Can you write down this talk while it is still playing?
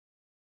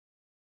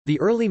The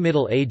early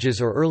Middle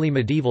Ages or early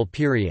medieval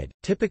period,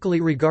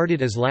 typically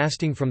regarded as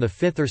lasting from the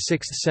 5th or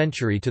 6th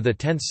century to the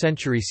 10th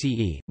century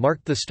CE,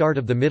 marked the start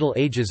of the Middle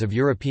Ages of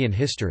European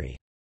history.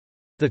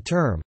 The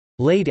term,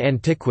 late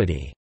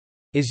antiquity,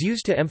 is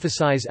used to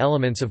emphasize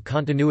elements of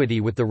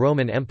continuity with the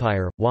Roman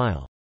Empire,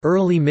 while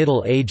early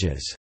Middle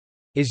Ages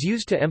is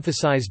used to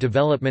emphasize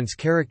developments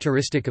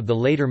characteristic of the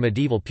later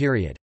medieval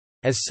period.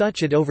 As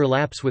such, it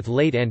overlaps with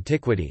late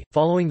antiquity,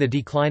 following the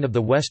decline of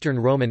the Western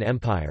Roman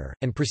Empire,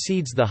 and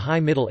precedes the High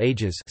Middle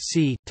Ages,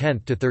 c.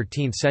 10th to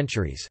 13th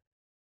centuries.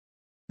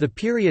 The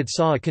period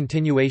saw a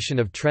continuation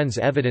of trends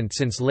evident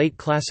since late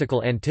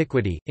classical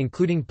antiquity,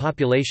 including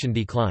population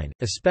decline,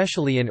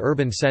 especially in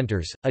urban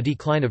centers, a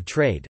decline of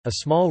trade, a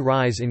small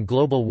rise in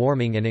global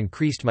warming and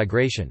increased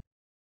migration.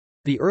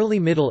 The early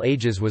Middle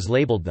Ages was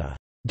labeled the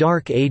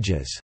Dark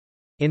Ages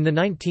in the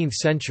 19th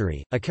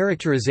century, a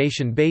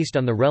characterization based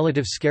on the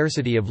relative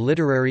scarcity of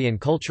literary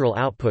and cultural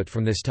output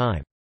from this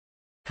time.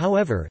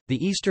 However, the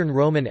Eastern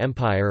Roman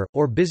Empire,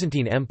 or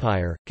Byzantine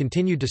Empire,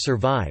 continued to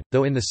survive,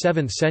 though in the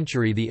 7th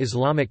century the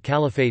Islamic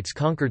caliphates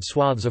conquered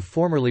swaths of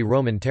formerly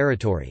Roman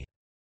territory.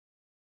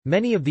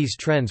 Many of these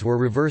trends were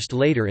reversed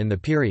later in the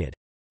period.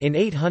 In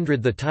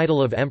 800 the title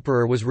of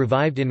emperor was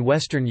revived in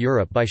Western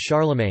Europe by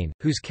Charlemagne,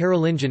 whose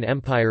Carolingian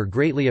Empire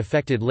greatly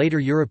affected later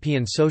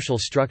European social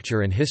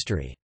structure and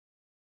history.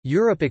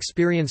 Europe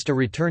experienced a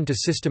return to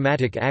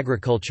systematic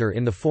agriculture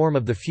in the form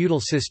of the feudal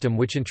system,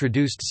 which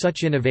introduced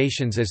such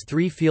innovations as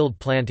three-field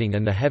planting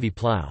and the heavy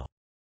plough.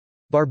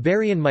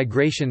 Barbarian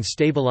migration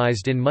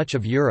stabilized in much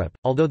of Europe,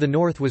 although the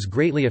north was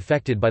greatly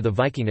affected by the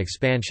Viking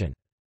expansion.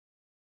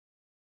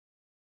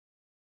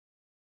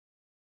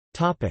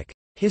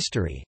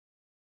 History.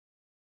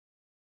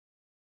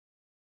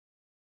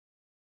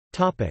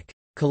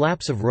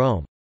 Collapse of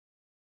Rome.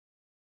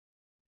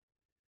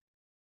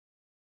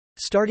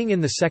 Starting in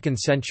the 2nd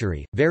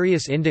century,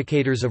 various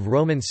indicators of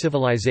Roman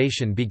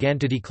civilization began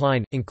to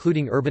decline,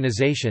 including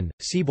urbanization,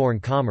 seaborne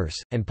commerce,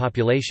 and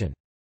population.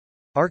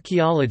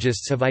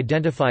 Archaeologists have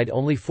identified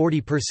only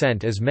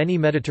 40% as many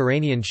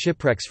Mediterranean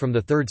shipwrecks from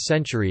the 3rd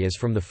century as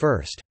from the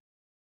 1st.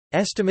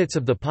 Estimates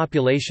of the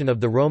population of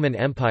the Roman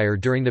Empire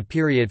during the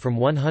period from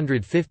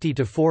 150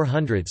 to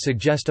 400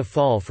 suggest a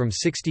fall from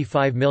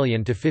 65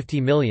 million to 50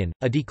 million,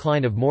 a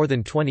decline of more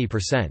than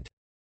 20%.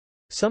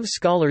 Some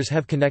scholars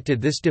have connected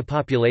this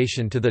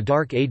depopulation to the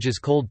Dark Ages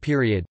Cold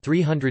Period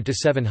 300 to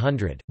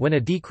 700, when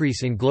a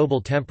decrease in global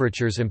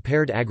temperatures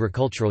impaired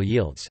agricultural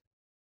yields.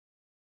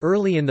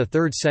 Early in the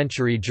 3rd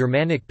century,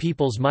 Germanic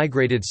peoples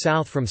migrated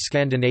south from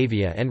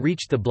Scandinavia and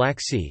reached the Black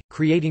Sea,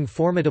 creating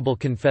formidable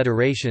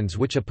confederations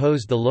which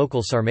opposed the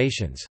local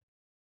Sarmatians.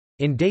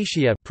 In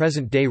Dacia,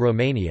 present-day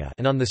Romania,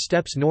 and on the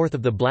steppes north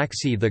of the Black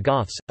Sea, the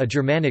Goths, a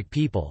Germanic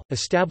people,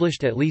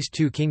 established at least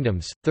two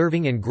kingdoms,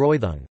 Therving and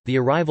Groithung. The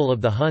arrival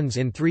of the Huns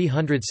in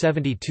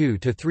 372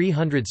 to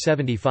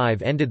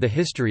 375 ended the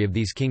history of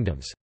these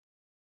kingdoms.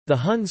 The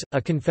Huns,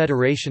 a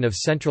confederation of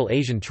Central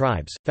Asian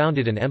tribes,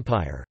 founded an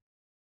empire.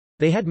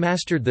 They had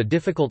mastered the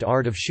difficult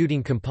art of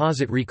shooting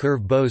composite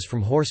recurve bows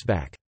from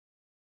horseback.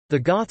 The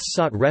Goths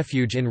sought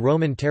refuge in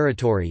Roman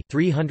territory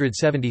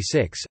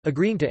 376,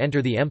 agreeing to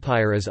enter the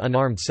empire as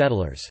unarmed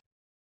settlers.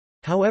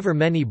 However,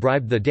 many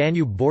bribed the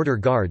Danube border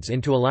guards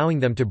into allowing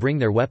them to bring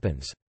their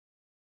weapons.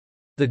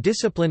 The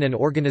discipline and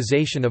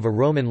organization of a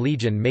Roman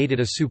legion made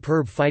it a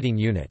superb fighting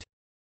unit.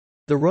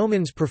 The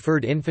Romans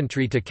preferred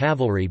infantry to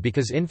cavalry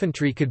because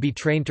infantry could be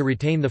trained to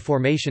retain the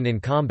formation in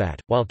combat,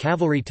 while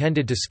cavalry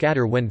tended to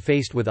scatter when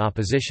faced with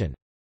opposition.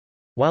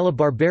 While a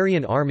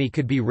barbarian army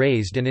could be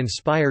raised and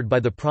inspired by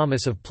the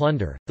promise of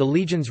plunder, the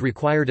legions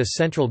required a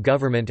central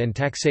government and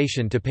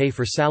taxation to pay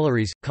for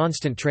salaries,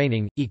 constant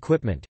training,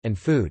 equipment, and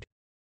food.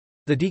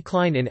 The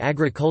decline in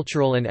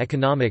agricultural and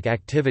economic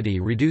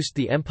activity reduced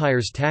the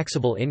empire's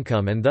taxable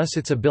income and thus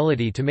its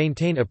ability to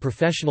maintain a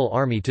professional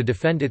army to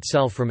defend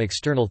itself from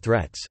external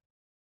threats.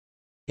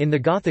 In the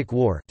Gothic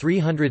War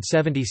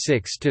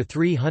 376 to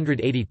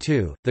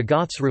 382, the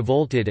Goths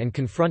revolted and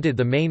confronted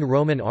the main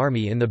Roman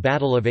army in the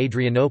Battle of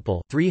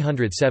Adrianople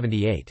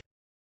 378.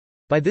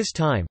 By this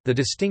time, the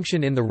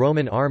distinction in the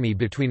Roman army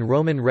between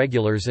Roman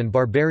regulars and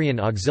barbarian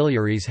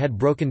auxiliaries had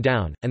broken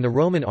down, and the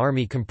Roman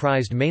army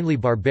comprised mainly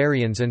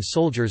barbarians and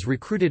soldiers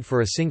recruited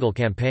for a single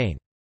campaign.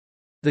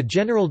 The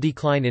general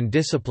decline in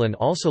discipline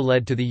also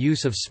led to the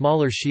use of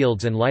smaller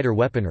shields and lighter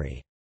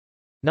weaponry.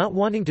 Not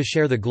wanting to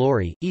share the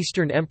glory,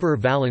 Eastern Emperor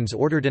Valens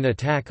ordered an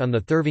attack on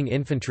the Therving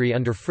infantry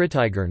under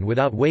Fritigern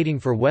without waiting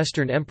for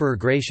Western Emperor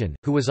Gratian,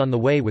 who was on the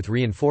way with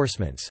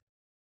reinforcements.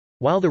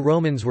 While the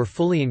Romans were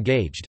fully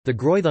engaged, the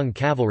Groithung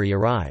cavalry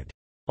arrived.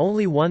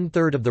 Only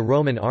one-third of the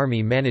Roman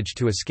army managed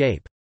to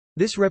escape.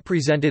 This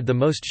represented the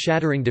most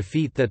shattering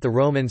defeat that the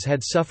Romans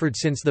had suffered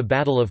since the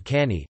Battle of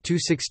Cannae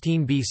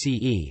 216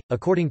 BCE,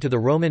 according to the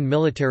Roman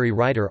military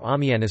writer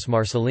Ammianus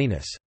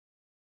Marcellinus.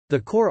 The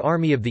core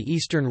army of the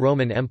Eastern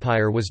Roman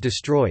Empire was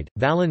destroyed,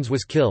 Valens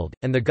was killed,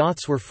 and the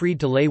Goths were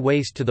freed to lay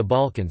waste to the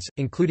Balkans,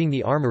 including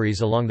the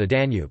armories along the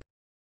Danube.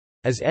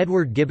 As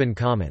Edward Gibbon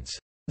comments,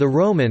 The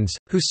Romans,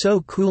 who so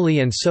coolly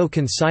and so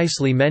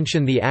concisely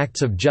mention the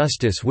acts of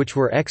justice which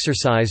were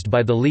exercised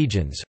by the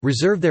legions,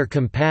 reserve their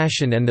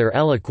compassion and their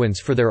eloquence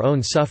for their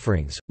own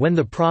sufferings, when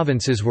the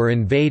provinces were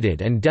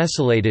invaded and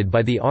desolated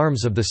by the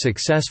arms of the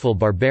successful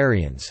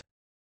barbarians."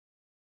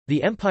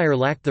 The empire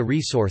lacked the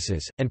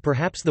resources, and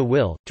perhaps the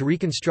will, to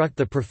reconstruct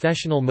the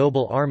professional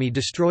mobile army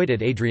destroyed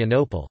at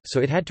Adrianople,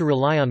 so it had to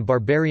rely on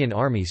barbarian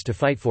armies to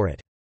fight for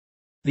it.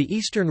 The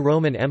Eastern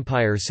Roman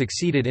Empire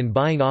succeeded in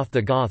buying off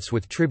the Goths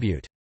with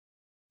tribute.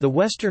 The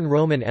Western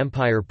Roman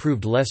Empire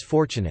proved less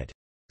fortunate.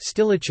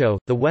 Stilicho,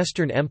 the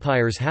Western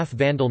Empire's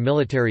half-Vandal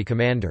military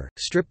commander,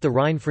 stripped the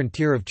Rhine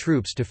frontier of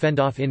troops to fend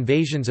off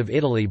invasions of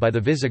Italy by the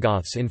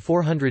Visigoths in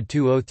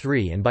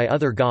 402–03 and by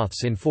other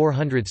Goths in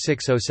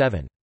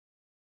 406–07.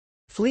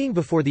 Fleeing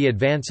before the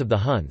advance of the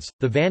Huns,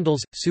 the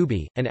Vandals,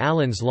 Suebi, and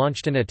Alans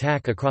launched an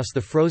attack across the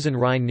frozen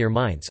Rhine near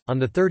Mainz. On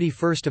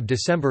 31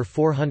 December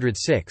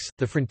 406,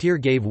 the frontier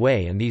gave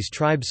way and these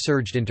tribes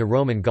surged into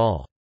Roman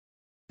Gaul.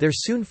 There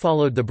soon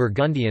followed the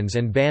Burgundians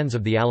and bands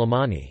of the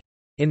Alemanni.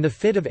 In the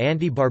fit of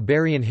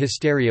anti-barbarian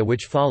hysteria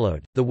which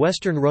followed, the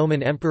Western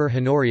Roman Emperor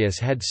Honorius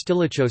had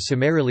Stilicho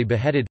summarily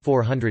beheaded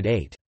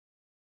 408.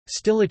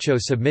 Stilicho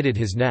submitted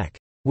his neck,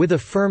 "with a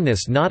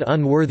firmness not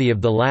unworthy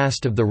of the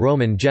last of the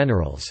Roman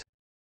generals,"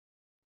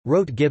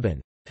 wrote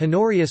Gibbon.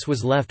 Honorius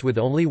was left with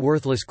only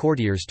worthless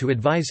courtiers to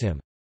advise him.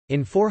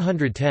 In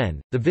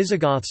 410, the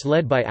Visigoths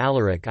led by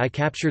Alaric I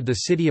captured the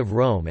city of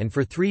Rome, and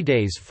for 3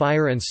 days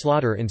fire and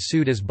slaughter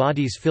ensued as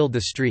bodies filled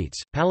the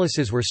streets,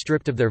 palaces were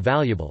stripped of their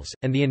valuables,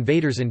 and the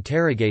invaders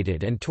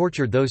interrogated and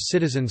tortured those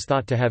citizens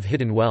thought to have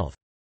hidden wealth.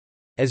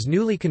 As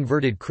newly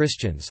converted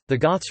Christians, the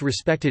Goths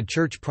respected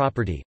church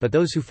property, but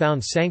those who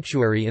found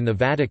sanctuary in the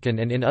Vatican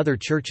and in other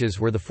churches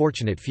were the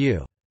fortunate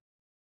few.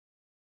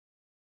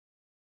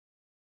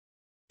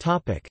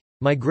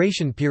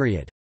 Migration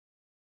period.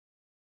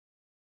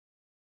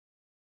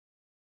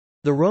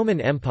 The Roman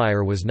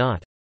Empire was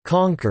not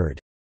 «conquered»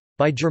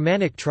 by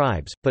Germanic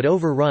tribes, but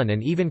overrun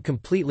and even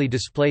completely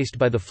displaced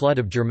by the flood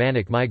of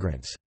Germanic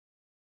migrants.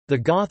 The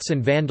Goths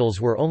and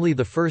Vandals were only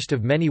the first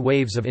of many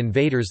waves of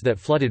invaders that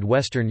flooded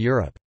Western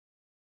Europe.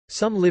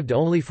 Some lived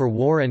only for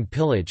war and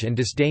pillage and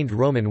disdained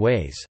Roman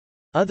ways.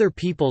 Other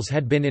peoples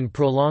had been in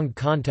prolonged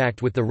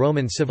contact with the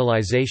Roman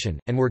civilization,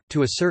 and were,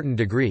 to a certain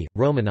degree,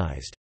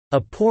 Romanized. "A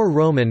poor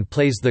Roman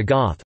plays the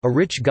Goth, a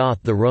rich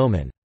Goth the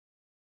Roman,"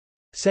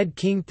 said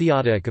King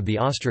Theodoric of the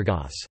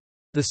Ostrogoths.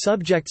 The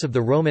subjects of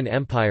the Roman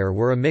Empire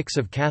were a mix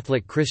of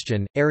Catholic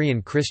Christian,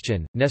 Arian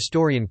Christian,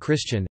 Nestorian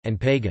Christian, and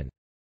pagan.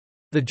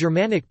 The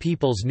Germanic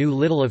peoples knew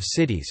little of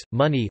cities,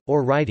 money,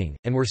 or writing,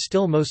 and were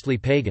still mostly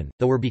pagan,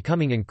 though were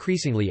becoming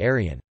increasingly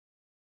Arian.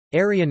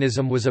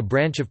 Arianism was a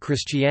branch of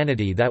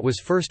Christianity that was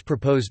first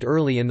proposed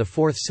early in the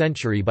 4th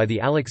century by the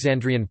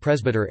Alexandrian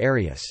presbyter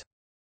Arius.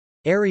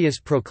 Arius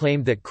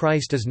proclaimed that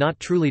Christ is not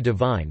truly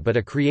divine but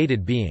a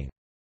created being.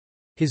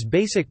 His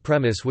basic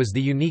premise was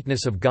the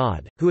uniqueness of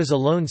God, who is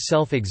alone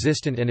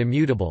self-existent and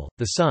immutable.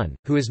 The Son,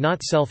 who is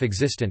not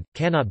self-existent,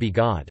 cannot be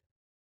God.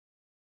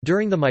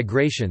 During the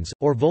migrations,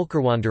 or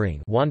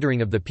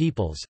wandering of the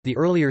peoples, the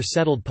earlier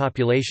settled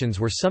populations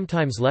were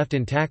sometimes left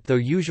intact, though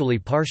usually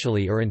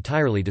partially or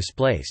entirely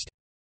displaced.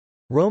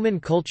 Roman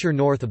culture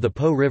north of the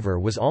Po River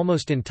was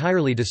almost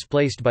entirely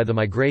displaced by the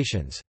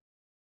migrations.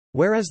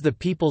 Whereas the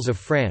peoples of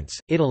France,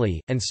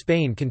 Italy, and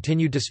Spain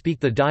continued to speak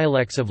the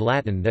dialects of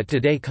Latin that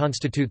today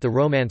constitute the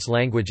Romance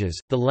languages,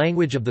 the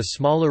language of the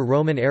smaller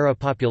Roman-era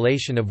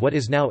population of what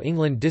is now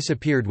England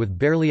disappeared with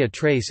barely a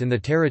trace in the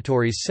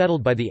territories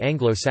settled by the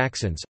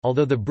Anglo-Saxons,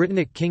 although the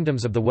Britannic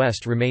kingdoms of the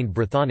West remained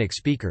Brythonic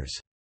speakers.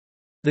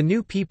 The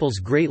new peoples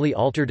greatly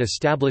altered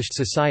established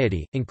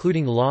society,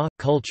 including law,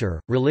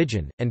 culture,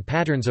 religion, and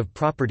patterns of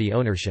property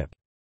ownership.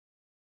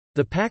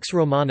 The Pax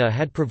Romana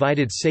had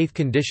provided safe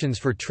conditions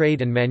for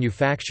trade and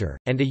manufacture,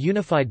 and a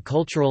unified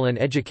cultural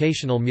and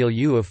educational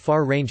milieu of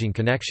far-ranging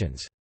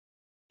connections.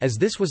 As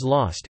this was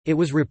lost, it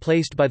was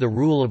replaced by the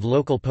rule of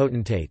local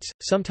potentates,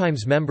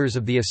 sometimes members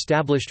of the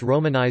established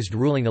Romanized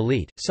ruling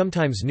elite,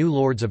 sometimes new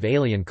lords of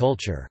alien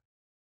culture.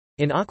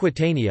 In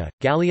Aquitania,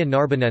 Gallia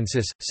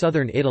Narbonensis,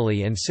 southern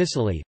Italy and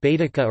Sicily,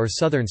 Baetica or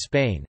southern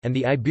Spain, and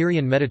the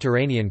Iberian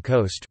Mediterranean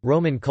coast,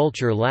 Roman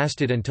culture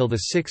lasted until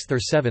the 6th or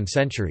 7th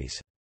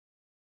centuries.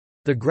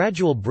 The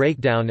gradual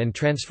breakdown and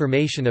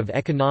transformation of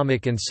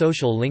economic and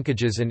social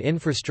linkages and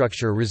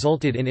infrastructure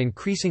resulted in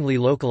increasingly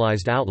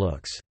localized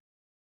outlooks.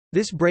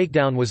 This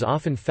breakdown was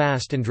often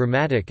fast and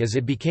dramatic as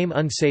it became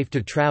unsafe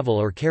to travel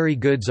or carry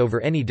goods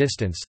over any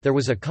distance. There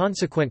was a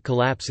consequent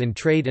collapse in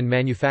trade and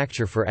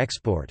manufacture for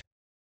export.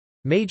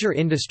 Major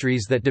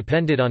industries that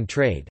depended on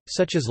trade,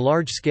 such as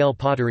large-scale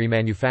pottery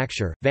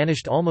manufacture,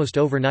 vanished almost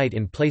overnight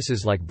in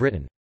places like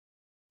Britain.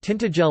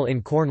 Tintagel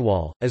in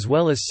Cornwall, as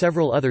well as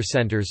several other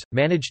centres,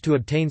 managed to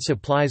obtain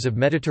supplies of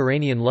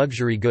Mediterranean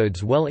luxury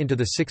goods well into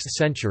the 6th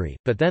century,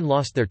 but then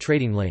lost their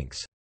trading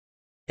links.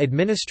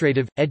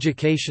 Administrative,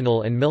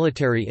 educational and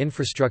military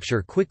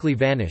infrastructure quickly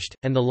vanished,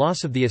 and the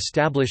loss of the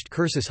established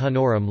cursus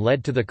honorum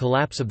led to the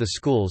collapse of the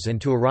schools and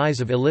to a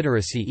rise of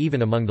illiteracy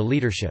even among the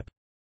leadership.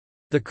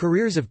 The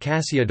careers of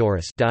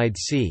Cassiodorus died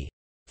c.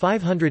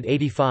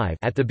 585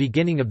 at the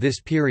beginning of this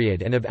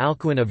period and of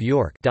Alcuin of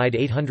York died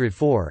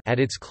 804 at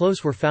its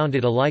close were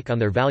founded alike on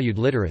their valued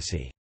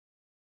literacy.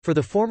 For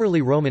the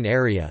formerly Roman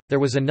area, there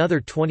was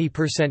another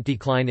 20%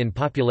 decline in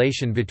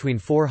population between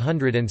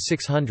 400 and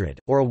 600,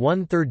 or a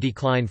one-third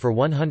decline for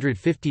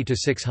 150 to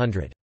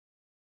 600.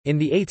 In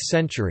the 8th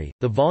century,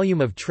 the volume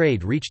of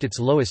trade reached its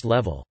lowest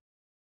level.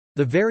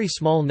 The very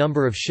small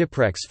number of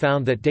shipwrecks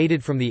found that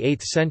dated from the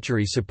 8th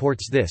century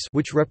supports this,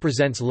 which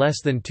represents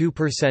less than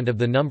 2% of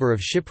the number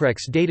of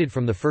shipwrecks dated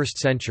from the 1st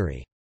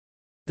century.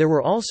 There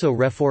were also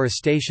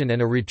reforestation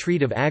and a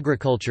retreat of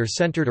agriculture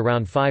centered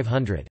around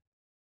 500.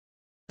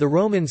 The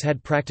Romans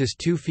had practiced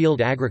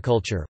two-field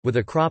agriculture, with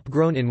a crop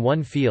grown in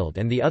one field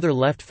and the other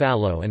left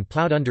fallow and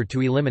plowed under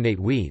to eliminate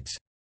weeds.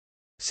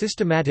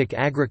 Systematic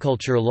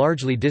agriculture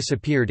largely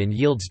disappeared and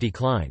yields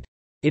declined.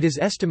 It is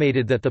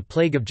estimated that the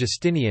plague of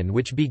Justinian,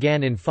 which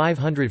began in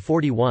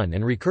 541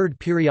 and recurred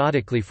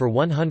periodically for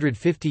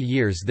 150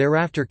 years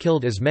thereafter,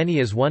 killed as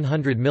many as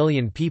 100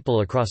 million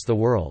people across the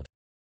world.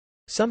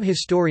 Some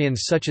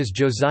historians such as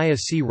Josiah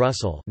C.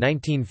 Russell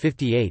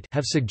 (1958)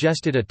 have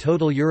suggested a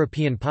total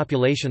European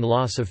population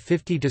loss of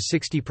 50 to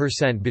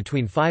 60%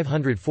 between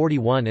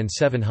 541 and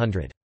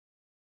 700.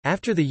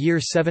 After the year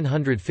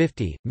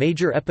 750,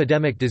 major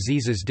epidemic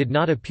diseases did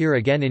not appear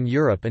again in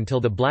Europe until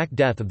the Black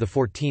Death of the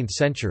 14th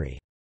century.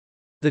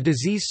 The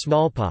disease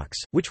smallpox,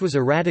 which was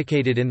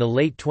eradicated in the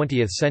late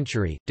 20th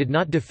century, did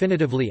not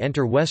definitively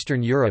enter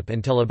Western Europe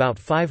until about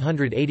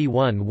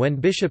 581 when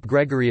Bishop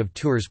Gregory of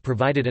Tours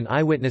provided an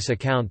eyewitness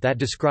account that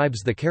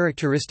describes the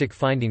characteristic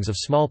findings of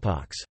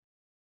smallpox.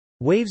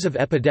 Waves of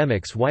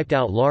epidemics wiped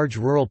out large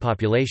rural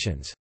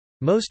populations.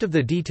 Most of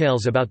the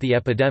details about the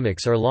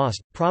epidemics are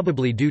lost,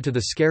 probably due to the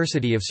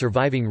scarcity of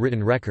surviving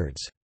written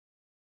records.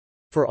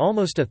 For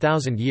almost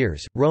 1,000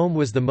 years, Rome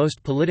was the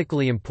most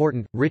politically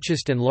important,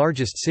 richest and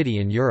largest city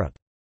in Europe.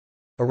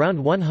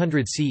 Around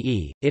 100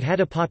 CE, it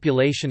had a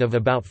population of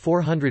about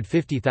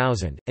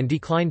 450,000, and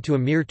declined to a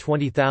mere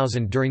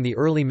 20,000 during the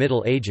early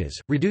Middle Ages,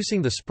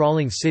 reducing the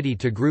sprawling city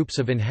to groups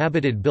of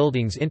inhabited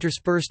buildings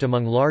interspersed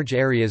among large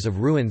areas of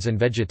ruins and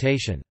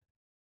vegetation.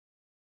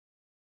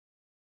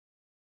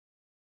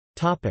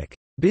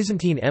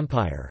 Byzantine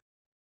Empire.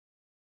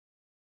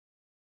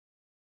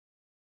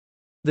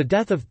 The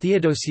death of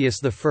Theodosius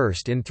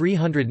I in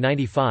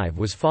 395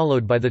 was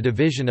followed by the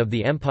division of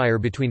the empire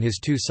between his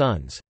two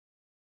sons.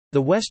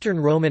 The Western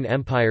Roman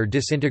Empire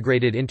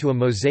disintegrated into a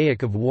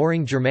mosaic of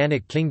warring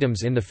Germanic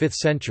kingdoms in the 5th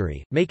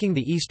century, making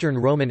the Eastern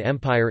Roman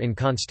Empire in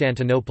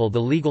Constantinople the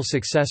legal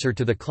successor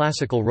to the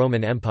classical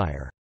Roman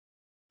Empire.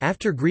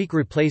 After Greek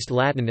replaced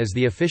Latin as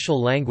the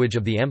official language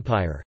of the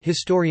empire,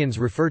 historians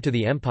refer to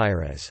the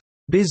empire as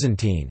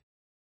Byzantine.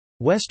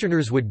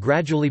 Westerners would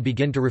gradually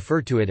begin to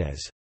refer to it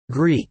as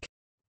Greek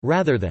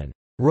rather than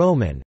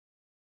Roman.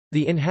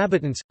 The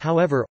inhabitants,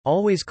 however,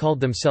 always called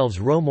themselves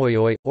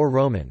Romoioi, or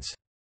Romans.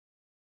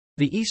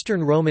 The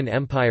Eastern Roman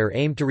Empire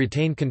aimed to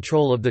retain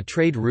control of the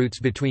trade routes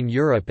between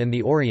Europe and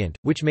the Orient,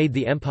 which made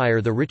the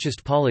empire the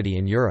richest polity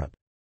in Europe.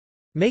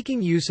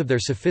 Making use of their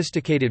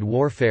sophisticated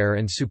warfare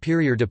and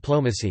superior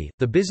diplomacy,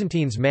 the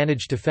Byzantines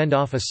managed to fend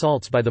off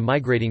assaults by the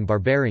migrating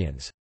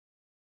barbarians.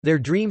 Their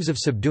dreams of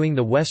subduing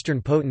the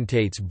Western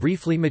potentates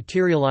briefly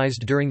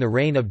materialized during the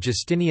reign of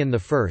Justinian I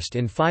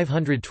in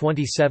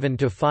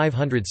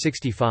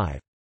 527–565.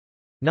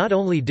 Not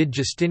only did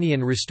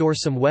Justinian restore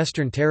some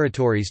Western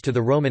territories to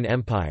the Roman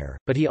Empire,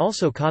 but he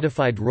also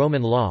codified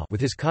Roman law, with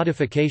his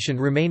codification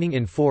remaining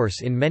in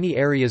force in many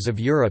areas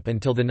of Europe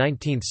until the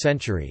 19th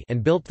century,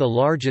 and built the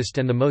largest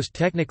and the most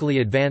technically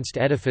advanced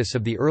edifice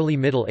of the early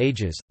Middle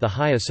Ages, the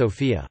Hagia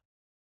Sophia.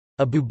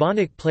 A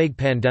bubonic plague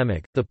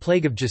pandemic, the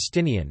Plague of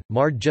Justinian,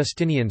 marred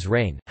Justinian's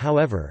reign,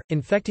 however,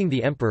 infecting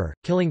the emperor,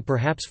 killing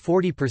perhaps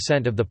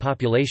 40% of the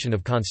population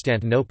of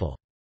Constantinople.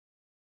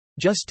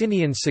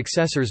 Justinian's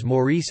successors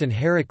Maurice and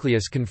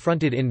Heraclius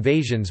confronted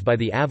invasions by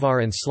the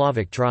Avar and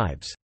Slavic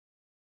tribes.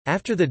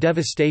 After the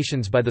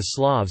devastations by the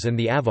Slavs and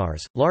the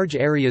Avars, large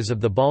areas of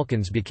the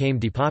Balkans became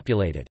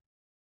depopulated.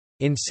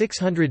 In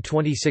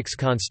 626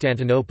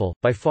 Constantinople,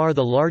 by far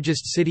the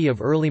largest city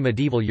of early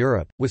medieval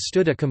Europe,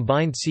 withstood a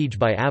combined siege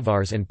by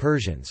Avars and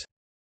Persians.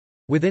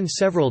 Within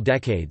several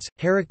decades,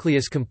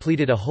 Heraclius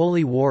completed a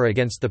holy war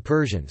against the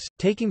Persians,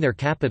 taking their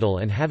capital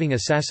and having a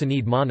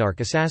Sassanid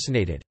monarch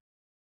assassinated.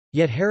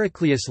 Yet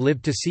Heraclius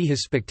lived to see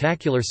his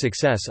spectacular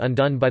success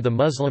undone by the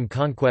Muslim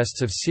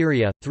conquests of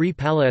Syria, 3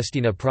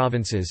 Palestina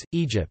provinces,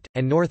 Egypt,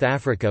 and North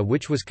Africa,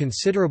 which was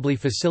considerably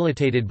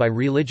facilitated by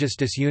religious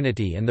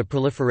disunity and the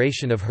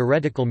proliferation of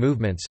heretical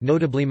movements,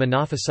 notably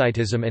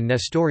Monophysitism and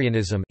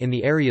Nestorianism, in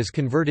the areas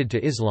converted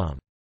to Islam.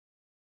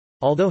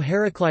 Although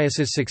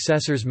Heraclius's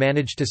successors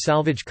managed to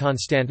salvage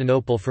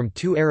Constantinople from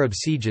 2 Arab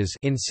sieges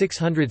in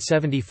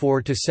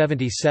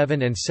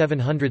 674–77 and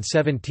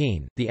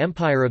 717, the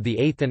empire of the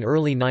 8th and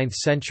early 9th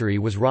century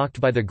was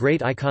rocked by the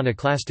Great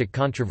Iconoclastic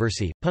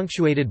Controversy,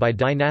 punctuated by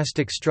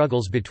dynastic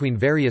struggles between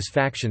various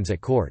factions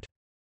at court.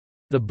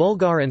 The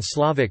Bulgar and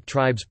Slavic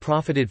tribes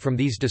profited from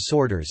these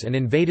disorders and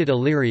invaded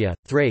Illyria,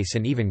 Thrace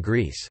and even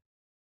Greece.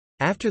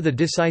 After the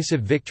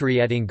decisive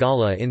victory at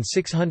Ingala in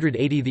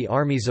 680, the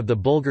armies of the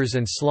Bulgars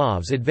and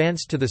Slavs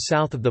advanced to the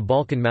south of the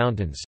Balkan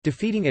Mountains,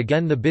 defeating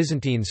again the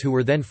Byzantines, who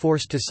were then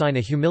forced to sign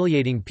a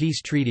humiliating peace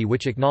treaty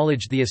which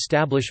acknowledged the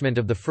establishment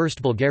of the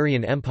First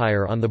Bulgarian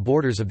Empire on the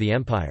borders of the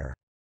empire.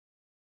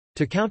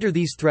 To counter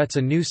these threats,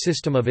 a new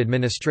system of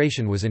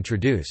administration was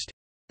introduced.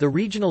 The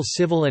regional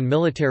civil and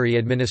military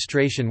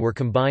administration were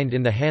combined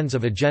in the hands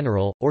of a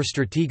general, or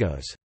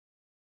strategos.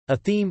 A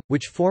theme,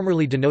 which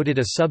formerly denoted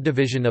a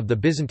subdivision of the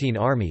Byzantine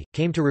army,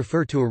 came to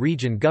refer to a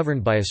region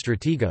governed by a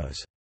strategos.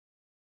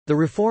 The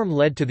reform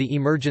led to the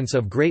emergence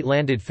of great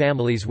landed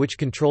families which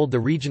controlled the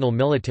regional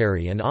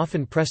military and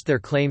often pressed their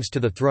claims to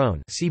the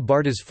throne. See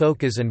Bardas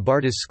Phokas and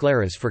Bardas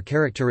Skleras for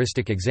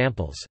characteristic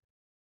examples.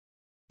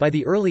 By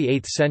the early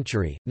 8th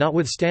century,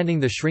 notwithstanding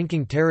the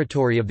shrinking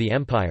territory of the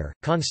empire,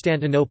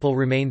 Constantinople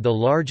remained the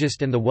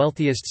largest and the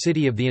wealthiest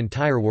city of the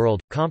entire world,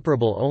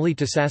 comparable only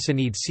to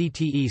Sassanid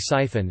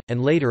Ctesiphon,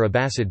 and later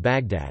Abbasid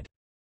Baghdad.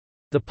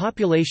 The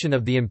population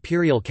of the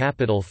imperial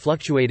capital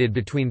fluctuated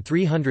between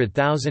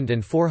 300,000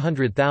 and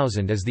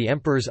 400,000 as the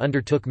emperors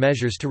undertook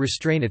measures to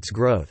restrain its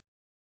growth.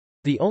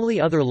 The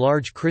only other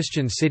large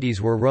Christian cities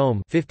were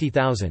Rome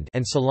 50,000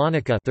 and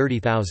Salonika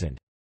 30,000.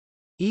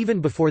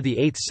 Even before the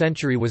 8th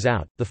century was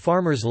out, the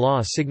farmers'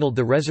 law signaled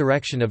the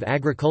resurrection of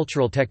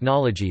agricultural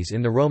technologies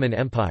in the Roman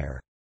Empire.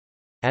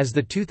 As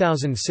the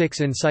 2006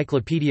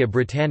 Encyclopaedia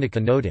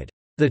Britannica noted,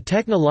 "The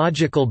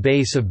technological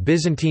base of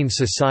Byzantine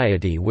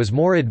society was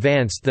more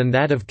advanced than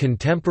that of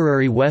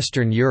contemporary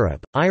Western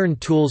Europe. Iron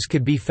tools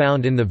could be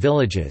found in the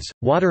villages,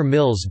 water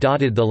mills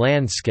dotted the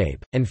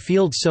landscape, and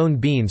field-sown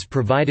beans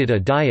provided a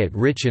diet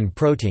rich in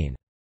protein."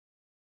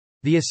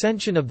 The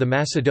ascension of the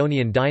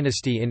Macedonian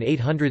dynasty in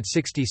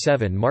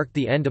 867 marked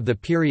the end of the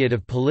period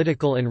of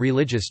political and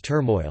religious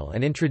turmoil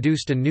and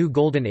introduced a new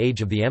golden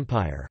age of the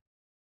empire.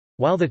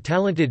 While the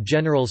talented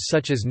generals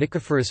such as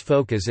Nicephorus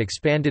Phocas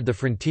expanded the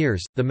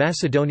frontiers, the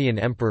Macedonian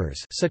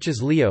emperors such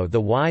as Leo the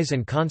Wise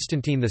and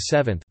Constantine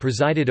VII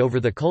presided over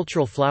the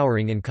cultural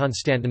flowering in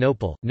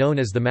Constantinople, known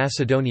as the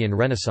Macedonian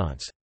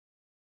Renaissance.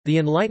 The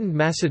enlightened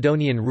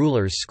Macedonian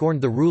rulers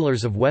scorned the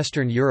rulers of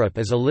Western Europe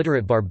as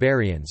illiterate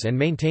barbarians and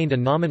maintained a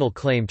nominal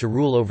claim to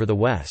rule over the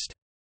West.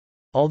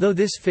 Although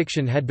this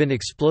fiction had been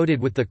exploded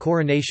with the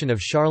coronation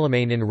of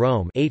Charlemagne in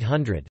Rome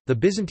 800, the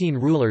Byzantine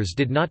rulers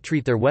did not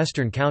treat their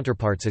Western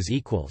counterparts as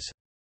equals.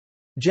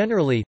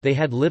 Generally, they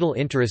had little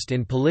interest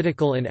in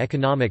political and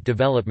economic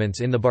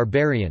developments in the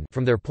barbarian,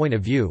 from their point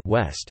of view,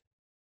 West.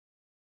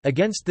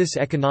 Against this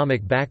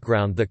economic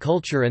background, the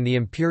culture and the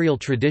imperial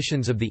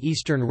traditions of the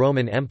Eastern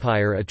Roman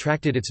Empire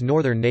attracted its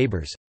northern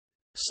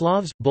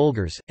neighbors—Slavs,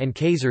 Bulgars, and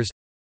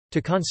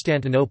Khazars—to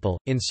Constantinople,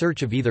 in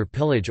search of either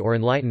pillage or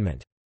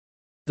enlightenment.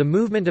 The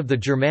movement of the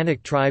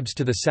Germanic tribes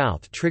to the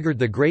south triggered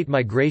the Great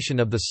Migration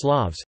of the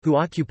Slavs, who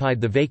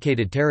occupied the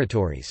vacated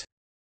territories.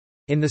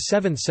 In the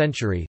 7th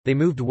century, they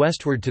moved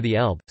westward to the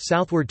Elbe,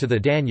 southward to the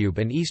Danube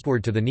and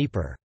eastward to the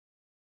Dnieper.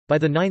 By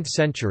the 9th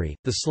century,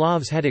 the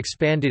Slavs had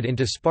expanded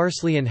into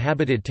sparsely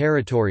inhabited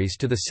territories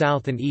to the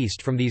south and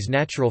east from these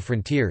natural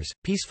frontiers,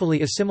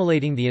 peacefully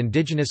assimilating the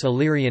indigenous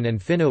Illyrian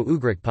and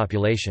Finno-Ugric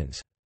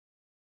populations.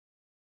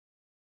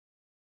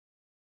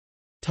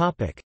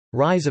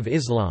 Rise of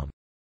Islam.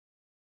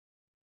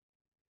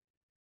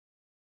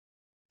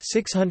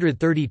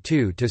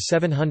 632 to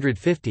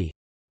 750.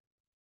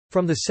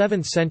 From the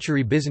 7th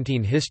century,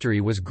 Byzantine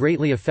history was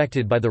greatly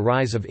affected by the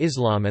rise of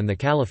Islam and the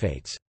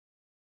caliphates.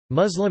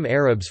 Muslim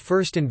Arabs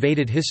first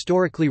invaded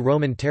historically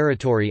Roman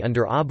territory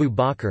under Abu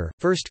Bakr,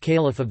 first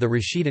caliph of the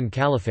Rashidun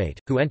Caliphate,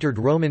 who entered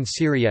Roman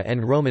Syria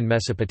and Roman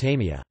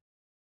Mesopotamia.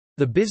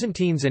 The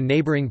Byzantines and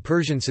neighboring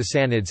Persian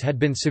Sassanids had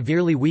been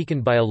severely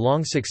weakened by a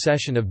long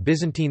succession of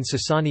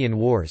Byzantine-Sasanian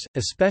wars,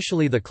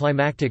 especially the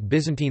climactic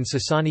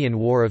Byzantine-Sasanian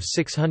War of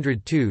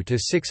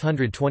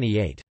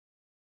 602–628.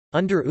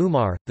 Under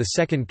Umar, the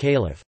second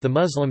caliph, the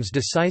Muslims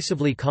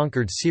decisively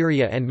conquered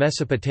Syria and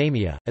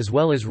Mesopotamia, as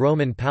well as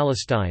Roman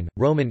Palestine,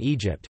 Roman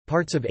Egypt,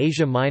 parts of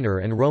Asia Minor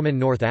and Roman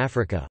North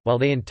Africa, while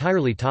they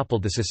entirely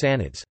toppled the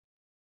Sassanids.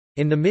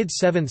 In the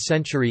mid-7th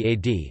century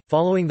AD,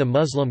 following the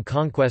Muslim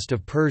conquest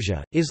of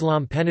Persia,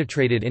 Islam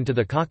penetrated into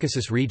the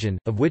Caucasus region,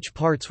 of which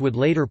parts would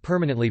later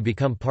permanently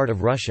become part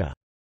of Russia.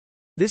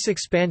 This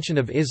expansion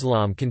of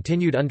Islam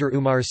continued under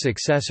Umar's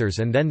successors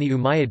and then the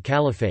Umayyad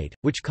Caliphate,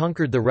 which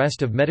conquered the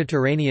rest of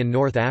Mediterranean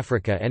North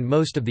Africa and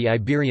most of the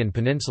Iberian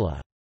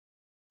Peninsula.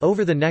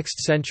 Over the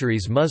next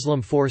centuries,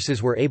 Muslim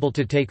forces were able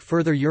to take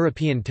further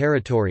European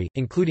territory,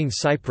 including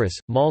Cyprus,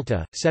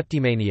 Malta,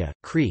 Septimania,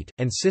 Crete,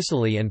 and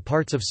Sicily and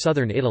parts of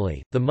southern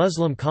Italy. The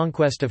Muslim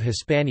conquest of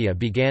Hispania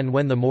began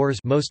when the Moors,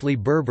 mostly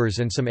Berbers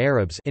and some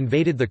Arabs,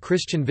 invaded the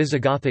Christian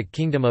Visigothic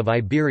kingdom of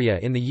Iberia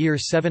in the year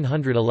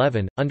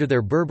 711 under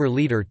their Berber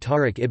leader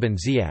Tariq ibn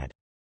Ziyad.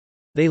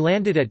 They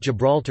landed at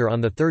Gibraltar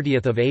on the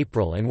 30th of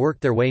April and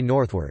worked their way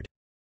northward.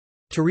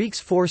 Tariq's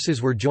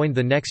forces were joined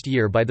the next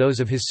year by those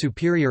of his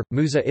superior,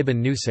 Musa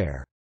ibn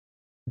Nusair.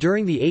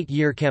 During the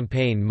 8-year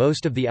campaign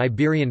most of the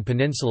Iberian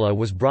Peninsula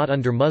was brought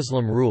under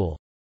Muslim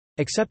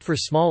rule—except for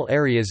small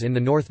areas in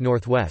the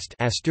north-northwest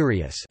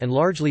Asturias and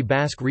largely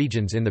Basque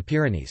regions in the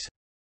Pyrenees.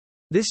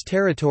 This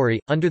territory,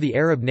 under the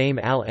Arab name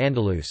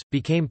Al-Andalus,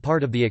 became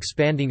part of the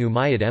expanding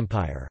Umayyad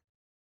Empire.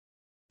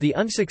 The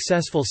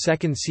unsuccessful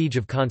Second Siege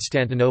of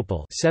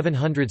Constantinople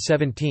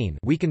 717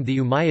 weakened the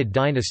Umayyad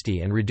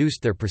dynasty and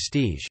reduced their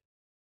prestige.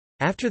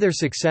 After their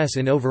success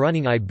in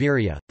overrunning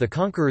Iberia, the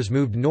conquerors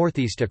moved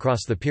northeast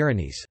across the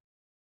Pyrenees.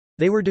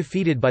 They were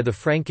defeated by the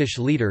Frankish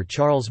leader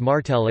Charles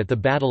Martel at the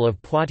Battle of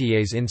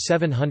Poitiers in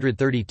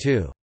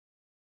 732.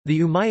 The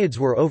Umayyads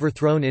were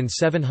overthrown in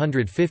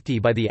 750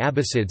 by the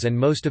Abbasids and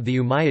most of the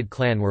Umayyad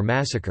clan were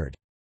massacred.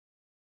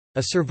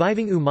 A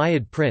surviving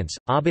Umayyad prince,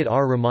 Abd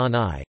ar-Rahman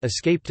I,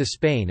 escaped to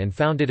Spain and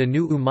founded a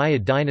new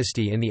Umayyad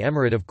dynasty in the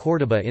Emirate of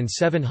Córdoba in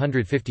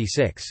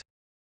 756.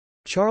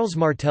 Charles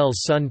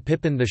Martel's son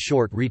Pipin the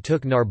Short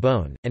retook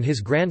Narbonne, and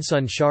his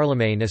grandson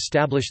Charlemagne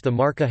established the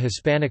Marca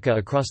Hispanica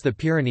across the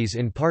Pyrenees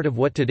in part of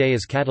what today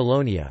is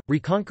Catalonia,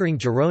 reconquering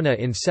Girona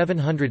in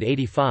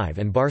 785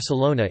 and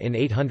Barcelona in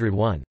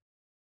 801.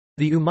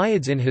 The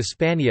Umayyads in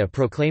Hispania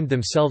proclaimed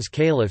themselves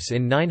caliphs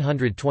in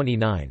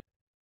 929.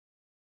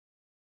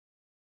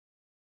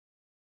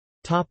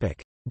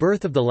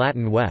 Birth of the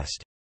Latin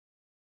West.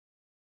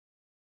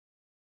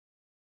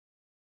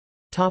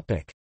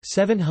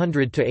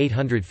 700 to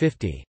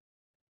 850.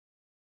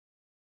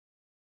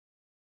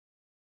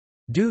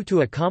 Due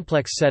to a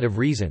complex set of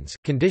reasons,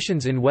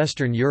 conditions in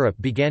Western Europe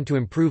began to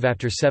improve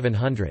after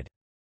 700.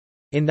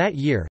 In that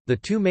year, the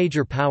two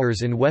major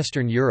powers in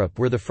Western Europe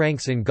were the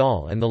Franks in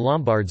Gaul and the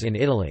Lombards in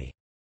Italy.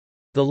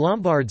 The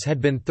Lombards had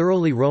been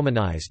thoroughly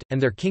Romanized,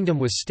 and their kingdom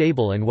was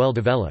stable and well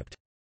developed.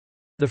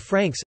 The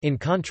Franks, in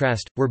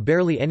contrast, were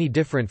barely any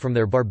different from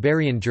their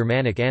barbarian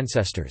Germanic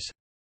ancestors.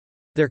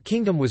 Their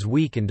kingdom was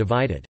weak and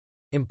divided.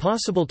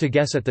 Impossible to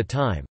guess at the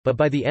time, but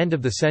by the end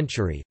of the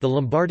century, the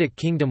Lombardic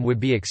kingdom would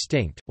be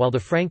extinct, while the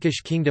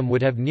Frankish kingdom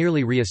would have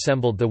nearly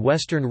reassembled the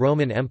Western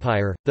Roman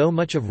Empire. Though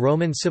much of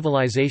Roman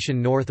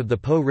civilization north of the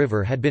Po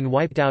River had been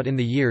wiped out in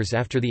the years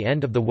after the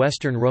end of the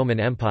Western Roman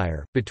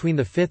Empire, between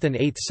the 5th and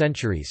 8th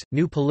centuries,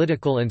 new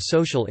political and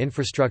social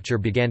infrastructure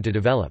began to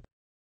develop.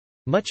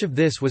 Much of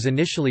this was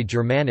initially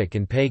Germanic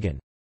and pagan.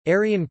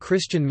 Arian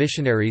Christian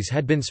missionaries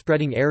had been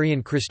spreading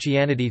Arian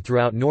Christianity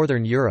throughout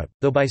northern Europe,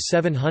 though by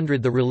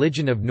 700 the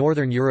religion of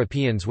northern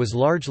Europeans was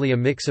largely a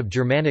mix of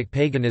Germanic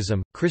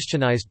paganism,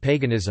 Christianized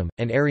paganism,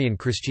 and Arian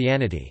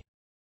Christianity.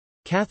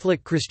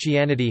 Catholic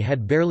Christianity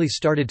had barely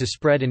started to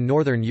spread in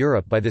northern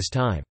Europe by this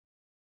time.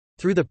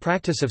 Through the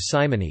practice of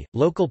simony,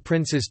 local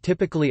princes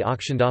typically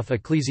auctioned off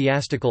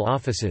ecclesiastical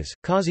offices,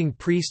 causing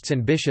priests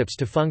and bishops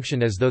to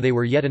function as though they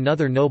were yet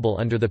another noble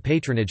under the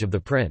patronage of the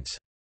prince.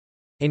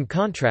 In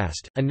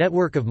contrast, a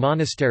network of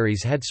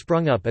monasteries had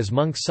sprung up as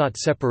monks sought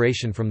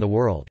separation from the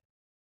world.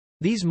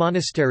 These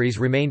monasteries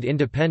remained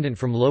independent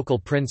from local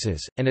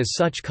princes, and as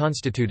such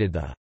constituted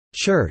the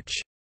 «church»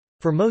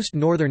 for most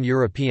northern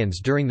Europeans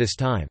during this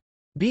time.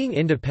 Being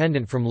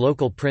independent from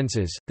local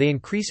princes, they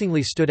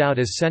increasingly stood out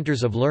as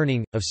centers of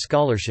learning, of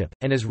scholarship,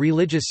 and as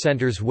religious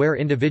centers where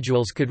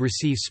individuals could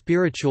receive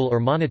spiritual or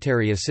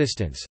monetary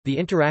assistance. The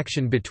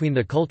interaction between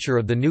the culture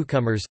of the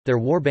newcomers, their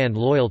warband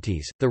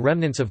loyalties, the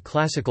remnants of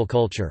classical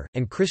culture,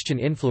 and Christian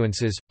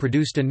influences,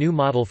 produced a new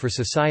model for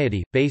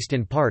society, based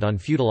in part on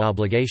feudal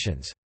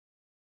obligations.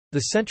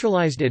 The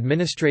centralized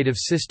administrative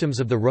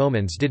systems of the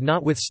Romans did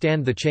not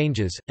withstand the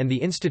changes, and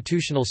the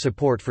institutional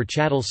support for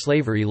chattel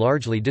slavery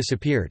largely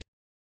disappeared.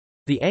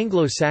 The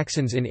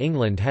Anglo-Saxons in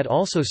England had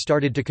also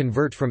started to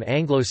convert from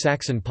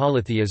Anglo-Saxon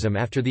polytheism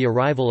after the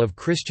arrival of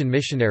Christian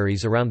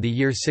missionaries around the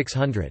year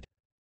 600.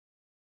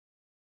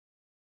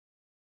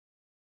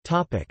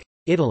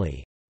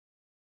 Italy.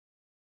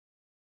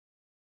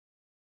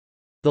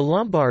 The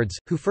Lombards,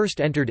 who first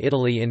entered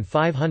Italy in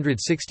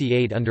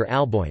 568 under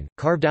Alboin,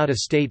 carved out a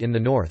state in the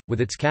north,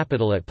 with its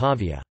capital at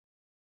Pavia.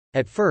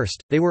 At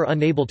first, they were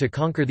unable to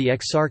conquer the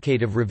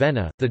Exarchate of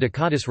Ravenna, the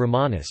Ducatus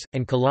Romanus,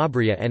 and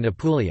Calabria and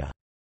Apulia.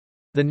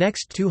 The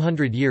next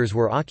 200 years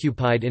were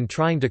occupied in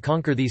trying to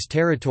conquer these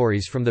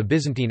territories from the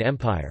Byzantine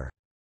Empire.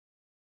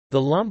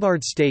 The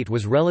Lombard state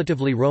was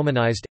relatively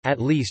Romanized, at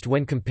least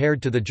when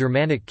compared to the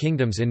Germanic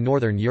kingdoms in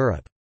northern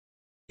Europe.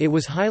 It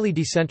was highly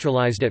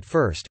decentralized at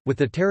first, with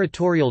the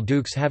territorial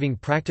dukes having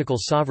practical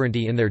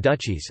sovereignty in their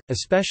duchies,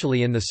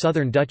 especially in the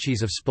southern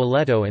duchies of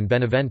Spoleto and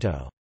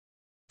Benevento.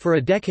 For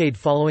a decade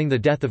following the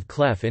death of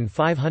Cleph in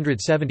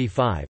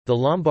 575, the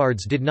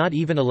Lombards did not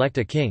even elect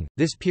a king.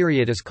 This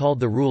period is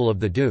called the rule of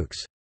the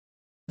dukes.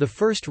 The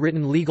first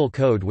written legal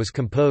code was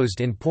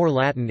composed in Poor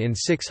Latin in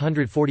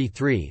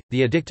 643,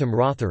 the Edictum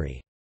Rothari.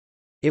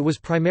 It was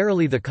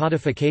primarily the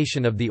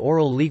codification of the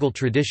oral legal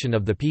tradition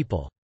of the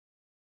people.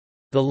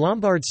 The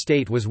Lombard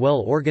state was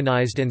well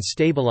organized and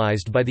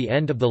stabilized by the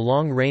end of the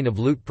long reign of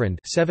Liutprand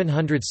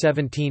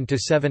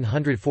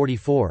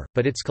 717–744,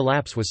 but its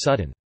collapse was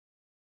sudden.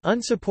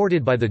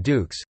 Unsupported by the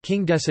dukes,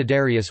 King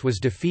Desiderius was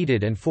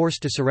defeated and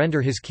forced to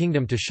surrender his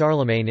kingdom to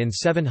Charlemagne in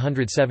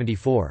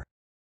 774.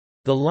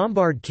 The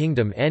Lombard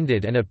kingdom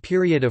ended and a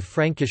period of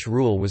Frankish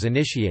rule was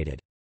initiated.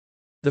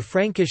 The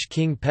Frankish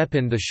king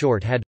Pepin the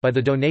Short had, by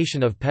the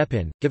donation of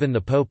Pepin, given the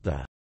Pope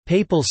the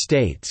Papal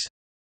States,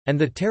 and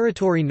the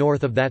territory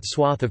north of that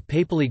swath of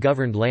papally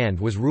governed land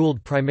was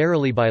ruled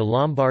primarily by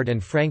Lombard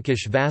and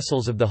Frankish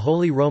vassals of the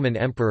Holy Roman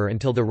Emperor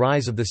until the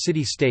rise of the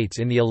city-states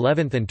in the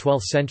 11th and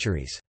 12th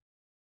centuries.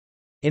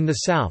 In the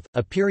south,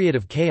 a period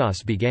of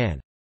chaos began.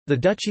 The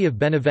Duchy of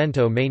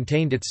Benevento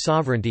maintained its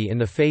sovereignty in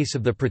the face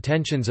of the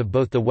pretensions of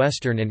both the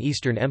Western and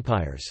Eastern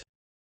empires.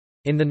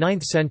 In the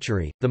 9th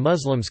century, the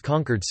Muslims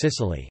conquered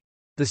Sicily.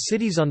 The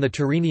cities on the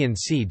Tyrrhenian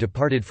Sea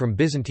departed from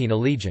Byzantine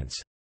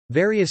allegiance.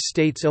 Various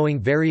states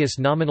owing various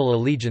nominal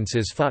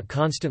allegiances fought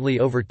constantly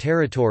over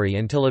territory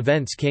until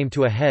events came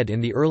to a head in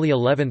the early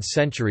 11th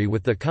century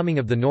with the coming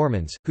of the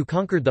Normans, who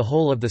conquered the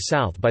whole of the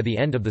south by the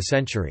end of the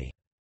century.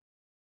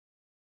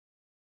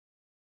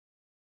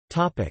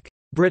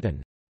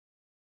 Britain.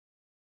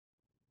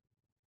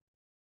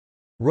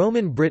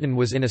 Roman Britain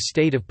was in a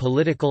state of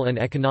political and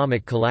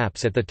economic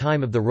collapse at the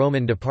time of the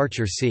Roman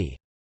departure c.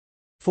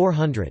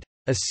 400.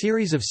 A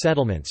series of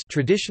settlements,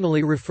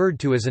 traditionally referred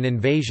to as an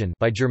invasion,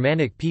 by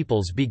Germanic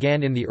peoples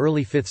began in the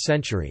early 5th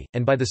century,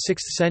 and by the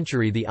 6th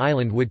century the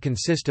island would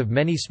consist of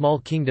many small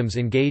kingdoms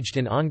engaged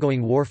in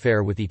ongoing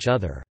warfare with each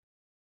other.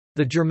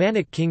 The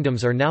Germanic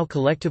kingdoms are now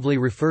collectively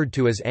referred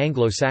to as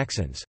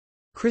Anglo-Saxons.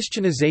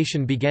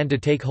 Christianization began to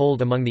take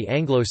hold among the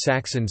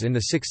Anglo-Saxons in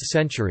the 6th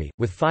century,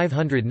 with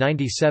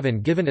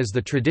 597 given as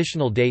the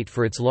traditional date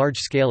for its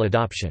large-scale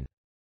adoption.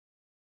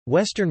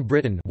 Western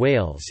Britain,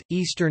 Wales,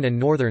 Eastern and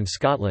Northern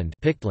Scotland,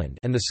 Pictland,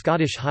 and the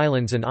Scottish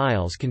Highlands and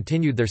Isles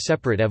continued their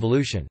separate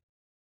evolution.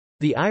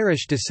 The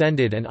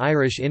Irish-descended and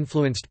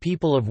Irish-influenced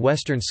people of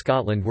Western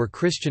Scotland were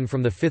Christian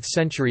from the 5th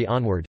century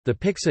onward, the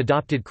Picts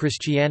adopted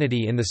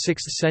Christianity in the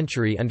 6th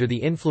century under the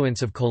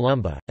influence of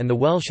Columba, and the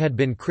Welsh had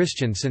been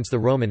Christian since the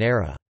Roman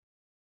era.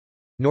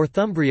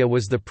 Northumbria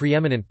was the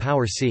preeminent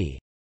power c.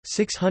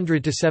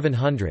 600 to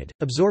 700,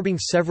 absorbing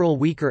several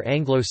weaker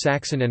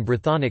Anglo-Saxon and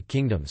Brythonic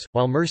kingdoms,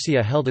 while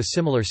Mercia held a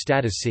similar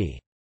status c.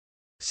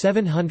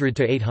 700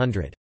 to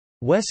 800.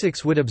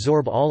 Wessex would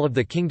absorb all of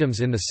the kingdoms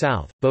in the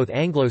south, both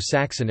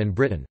Anglo-Saxon and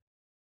Briton.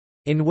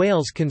 In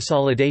Wales,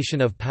 consolidation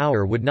of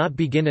power would not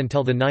begin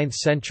until the 9th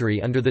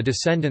century under the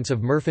descendants of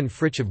Merfyn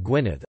Frych of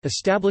Gwynedd,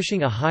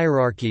 establishing a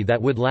hierarchy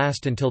that would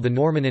last until the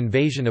Norman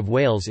invasion of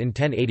Wales in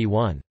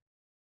 1081.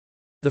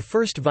 The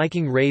first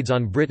Viking raids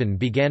on Britain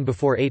began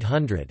before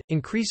 800,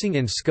 increasing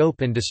in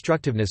scope and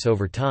destructiveness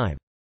over time.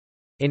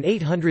 In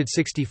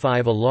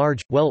 865 a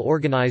large,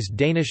 well-organized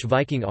Danish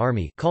Viking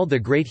army called the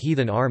Great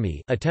Heathen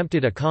Army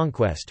attempted a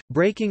conquest,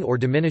 breaking or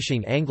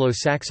diminishing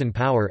Anglo-Saxon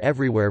power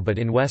everywhere but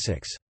in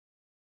Wessex.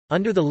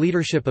 Under the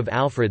leadership of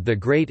Alfred the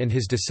Great and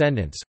his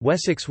descendants,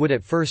 Wessex would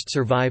at first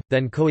survive,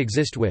 then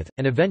coexist with,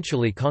 and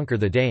eventually conquer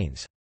the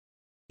Danes.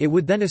 It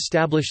would then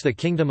establish the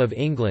Kingdom of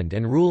England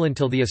and rule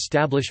until the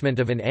establishment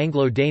of an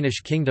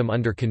Anglo-Danish kingdom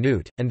under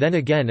Canute, and then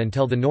again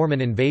until the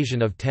Norman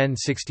invasion of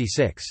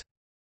 1066.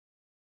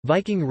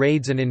 Viking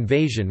raids and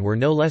invasion were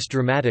no less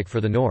dramatic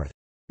for the north.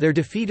 Their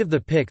defeat of the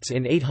Picts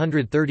in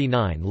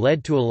 839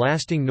 led to a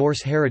lasting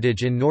Norse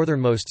heritage in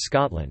northernmost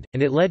Scotland,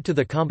 and it led to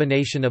the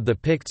combination of the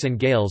Picts and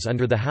Gaels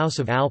under the House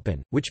of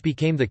Alpin, which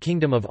became the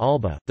Kingdom of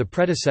Alba, the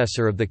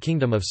predecessor of the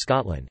Kingdom of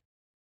Scotland.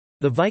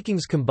 The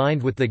Vikings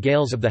combined with the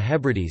Gaels of the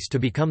Hebrides to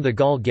become the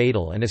Gaul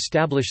Gaedel and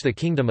establish the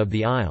Kingdom of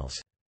the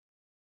Isles.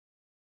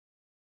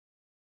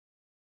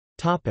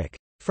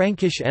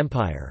 Frankish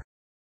Empire.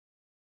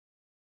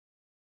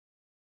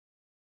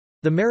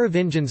 The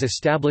Merovingians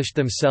established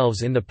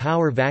themselves in the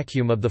power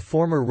vacuum of the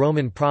former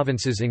Roman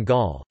provinces in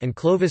Gaul, and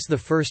Clovis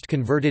I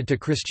converted to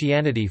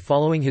Christianity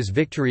following his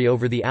victory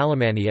over the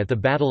Alemanni at the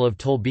Battle of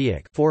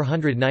Tolbiac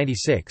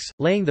 496,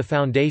 laying the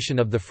foundation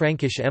of the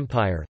Frankish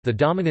Empire, the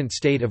dominant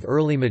state of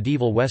early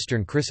medieval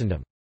Western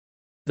Christendom.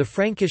 The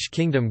Frankish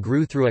kingdom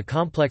grew through a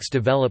complex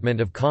development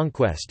of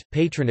conquest,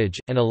 patronage,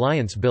 and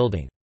alliance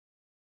building.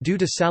 Due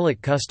to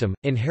Salic custom,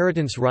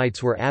 inheritance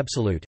rights were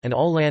absolute, and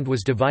all land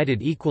was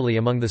divided equally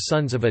among the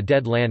sons of a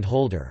dead land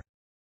holder.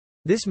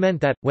 This meant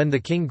that, when the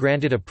king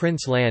granted a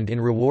prince land in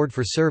reward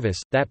for service,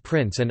 that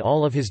prince and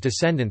all of his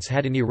descendants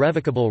had an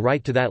irrevocable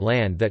right to that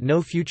land that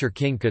no future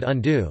king could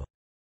undo.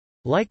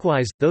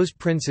 Likewise, those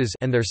princes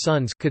and their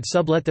sons could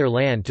sublet their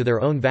land to their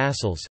own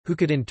vassals, who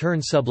could in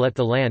turn sublet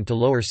the land to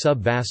lower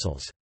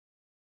sub-vassals.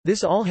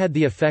 This all had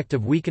the effect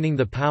of weakening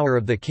the power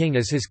of the king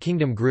as his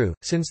kingdom grew,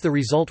 since the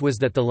result was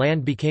that the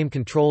land became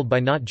controlled by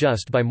not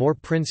just by more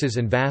princes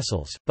and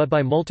vassals, but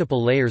by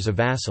multiple layers of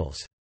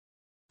vassals.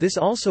 This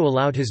also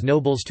allowed his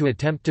nobles to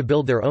attempt to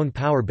build their own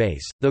power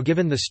base, though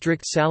given the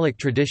strict Salic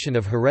tradition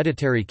of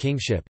hereditary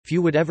kingship,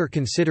 few would ever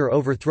consider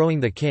overthrowing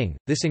the king.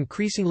 This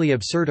increasingly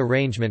absurd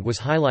arrangement was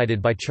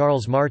highlighted by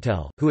Charles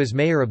Martel, who as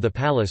mayor of the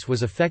palace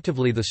was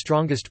effectively the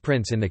strongest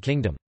prince in the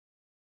kingdom.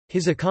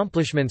 His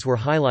accomplishments were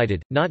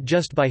highlighted, not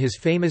just by his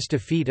famous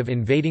defeat of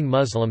invading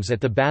Muslims at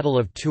the Battle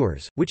of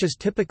Tours, which is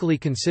typically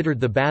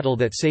considered the battle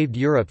that saved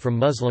Europe from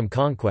Muslim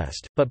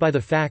conquest, but by the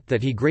fact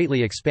that he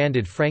greatly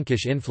expanded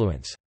Frankish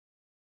influence.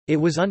 It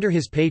was under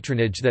his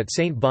patronage that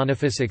Saint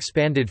Boniface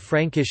expanded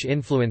Frankish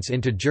influence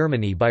into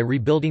Germany by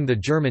rebuilding the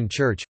German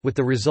Church, with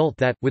the result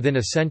that, within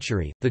a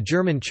century, the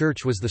German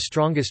Church was the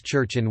strongest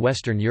church in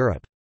Western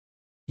Europe.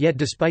 Yet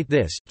despite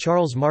this,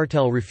 Charles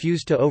Martel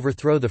refused to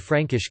overthrow the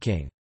Frankish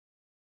king.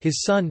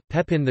 His son,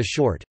 Pepin the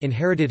Short,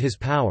 inherited his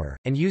power,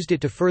 and used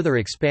it to further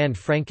expand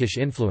Frankish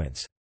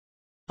influence.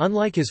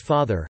 Unlike his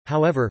father,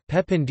 however,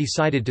 Pepin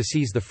decided to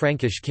seize the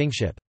Frankish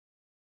kingship.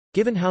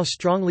 Given how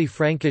strongly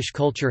Frankish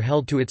culture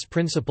held to its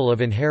principle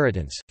of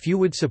inheritance, few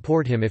would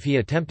support him if he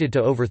attempted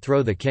to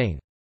overthrow the king.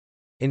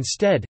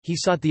 Instead, he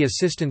sought the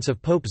assistance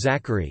of Pope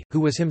Zachary, who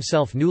was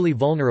himself newly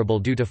vulnerable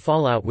due to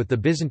fallout with the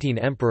Byzantine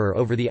emperor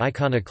over the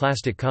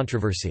iconoclastic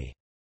controversy.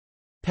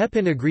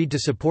 Pepin agreed to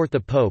support the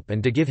pope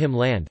and to give him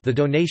land, the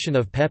donation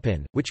of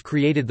Pepin, which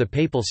created the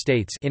Papal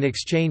States, in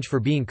exchange for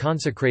being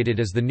consecrated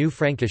as the new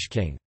Frankish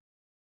king.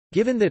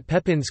 Given that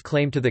Pepin's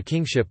claim to the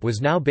kingship was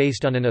now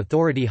based on an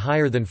authority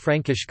higher than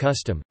Frankish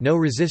custom, no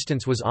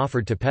resistance was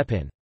offered to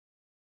Pepin.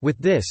 With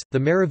this, the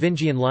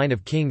Merovingian line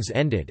of kings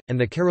ended, and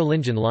the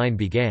Carolingian line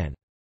began.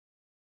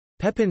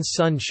 Pepin's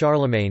son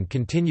Charlemagne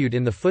continued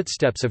in the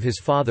footsteps of his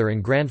father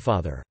and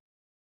grandfather.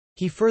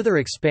 He further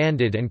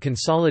expanded and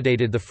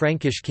consolidated the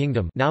Frankish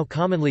kingdom, now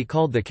commonly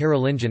called the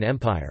Carolingian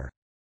Empire.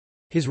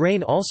 His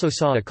reign also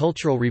saw a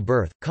cultural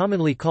rebirth,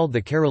 commonly called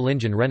the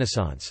Carolingian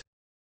Renaissance.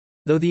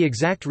 Though the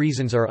exact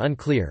reasons are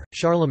unclear,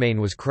 Charlemagne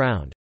was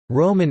crowned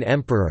Roman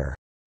Emperor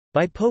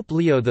by Pope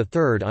Leo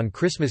III on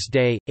Christmas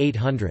Day,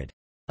 800.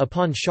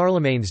 Upon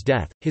Charlemagne's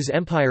death, his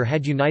empire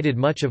had united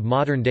much of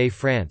modern-day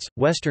France,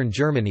 western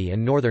Germany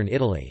and northern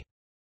Italy.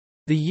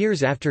 The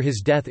years after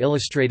his death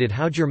illustrated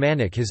how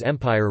Germanic his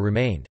empire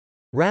remained.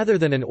 Rather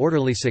than an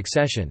orderly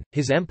succession,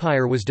 his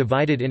empire was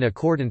divided in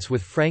accordance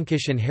with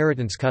Frankish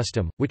inheritance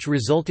custom, which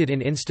resulted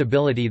in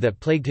instability that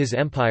plagued his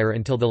empire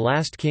until the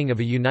last king of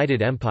a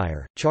united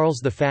empire, Charles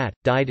the Fat,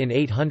 died in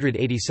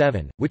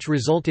 887, which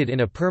resulted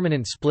in a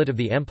permanent split of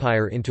the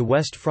empire into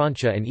West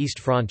Francia and East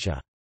Francia.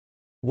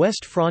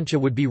 West Francia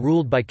would be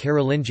ruled by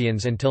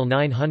Carolingians until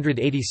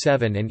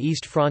 987 and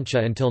East Francia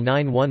until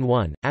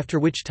 911, after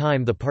which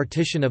time the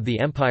partition of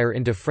the empire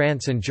into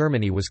France and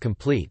Germany was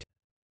complete.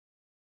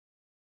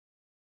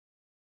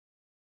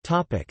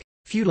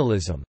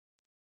 Feudalism.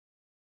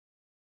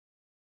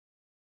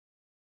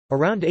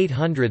 Around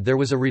 800 there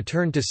was a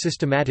return to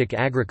systematic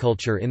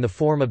agriculture in the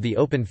form of the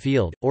open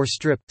field, or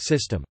strip,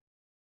 system.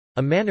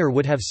 A manor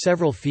would have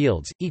several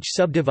fields, each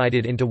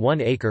subdivided into 1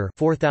 acre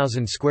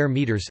 4,000 square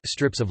meters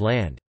strips of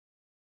land.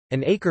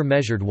 An acre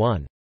measured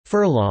 1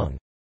 furlong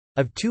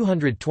of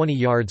 220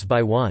 yards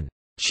by 1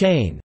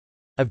 chain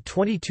of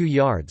 22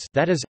 yards,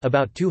 that is,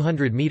 about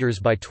 200 meters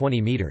by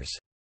 20 meters.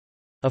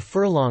 A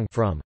furlong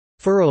from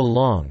furrow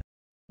long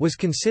was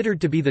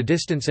considered to be the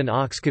distance an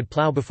ox could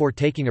plow before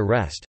taking a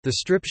rest. The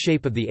strip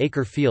shape of the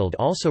acre field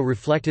also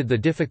reflected the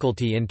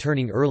difficulty in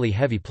turning early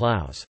heavy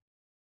plows.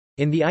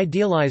 In the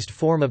idealized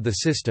form of the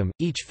system,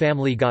 each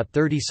family got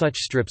 30 such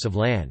strips of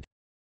land.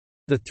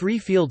 The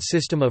three-field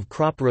system of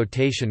crop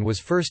rotation was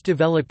first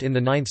developed in the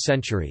 9th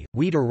century.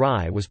 Wheat or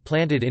rye was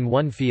planted in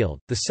one field,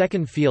 the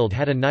second field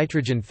had a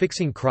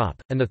nitrogen-fixing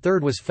crop, and the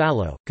third was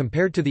fallow.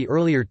 Compared to the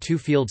earlier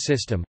two-field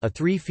system, a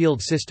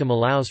three-field system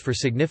allows for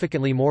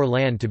significantly more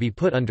land to be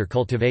put under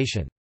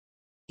cultivation.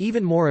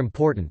 Even more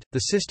important, the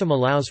system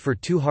allows for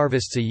 2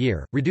 harvests a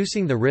year,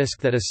 reducing the risk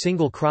that a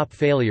single crop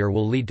failure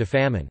will lead to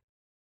famine.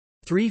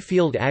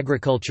 Three-field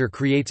agriculture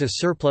creates a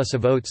surplus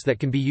of oats that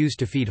can be used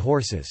to feed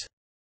horses.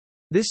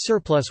 This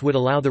surplus would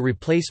allow the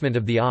replacement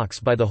of the ox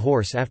by the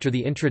horse after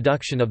the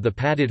introduction of the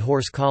padded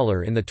horse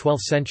collar in the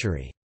 12th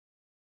century.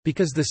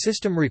 Because the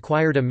system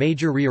required a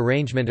major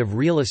rearrangement of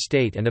real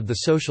estate and of the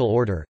social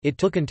order, it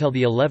took until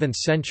the 11th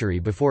century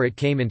before it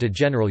came into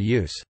general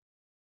use.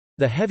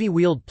 The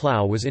heavy-wheeled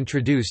plough was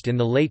introduced in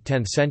the late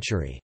 10th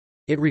century.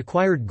 It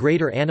required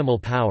greater animal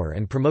power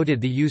and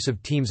promoted the use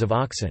of teams of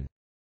oxen.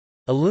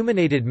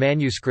 Illuminated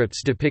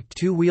manuscripts depict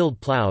 2-wheeled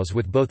ploughs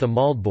with both a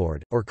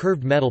mouldboard, or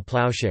curved metal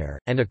ploughshare,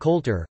 and a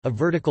coulter, a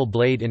vertical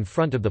blade in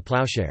front of the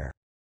ploughshare.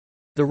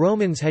 The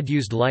Romans had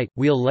used light,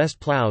 wheel-less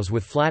ploughs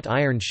with flat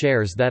iron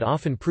shares that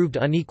often proved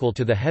unequal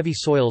to the heavy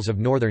soils of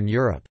northern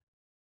Europe.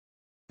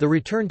 The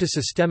return to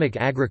systemic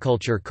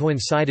agriculture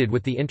coincided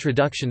with the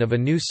introduction of a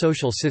new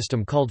social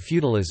system called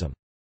feudalism.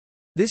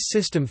 This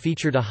system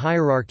featured a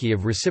hierarchy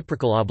of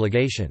reciprocal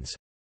obligations.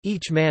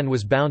 Each man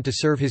was bound to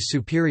serve his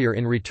superior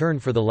in return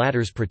for the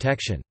latter's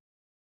protection.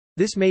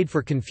 This made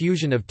for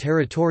confusion of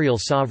territorial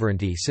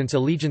sovereignty since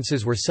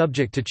allegiances were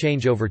subject to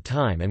change over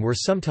time and were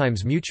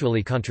sometimes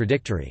mutually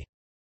contradictory.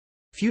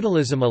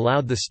 Feudalism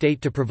allowed the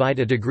state to provide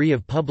a degree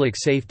of public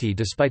safety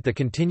despite the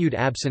continued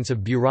absence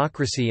of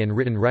bureaucracy and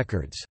written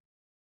records.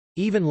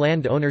 Even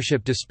land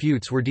ownership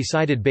disputes were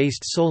decided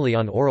based solely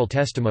on oral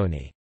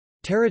testimony.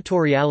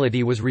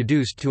 Territoriality was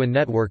reduced to a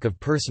network of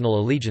personal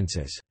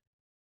allegiances.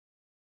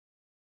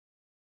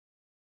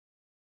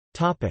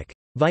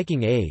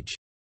 Viking Age.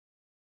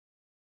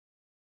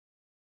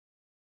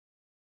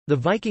 The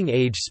Viking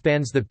Age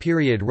spans the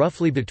period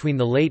roughly between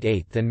the late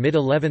 8th and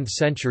mid-11th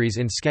centuries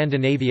in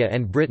Scandinavia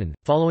and Britain,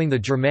 following the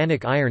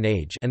Germanic Iron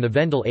Age and the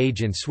Vendel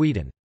Age in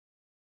Sweden.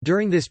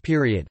 During this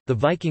period, the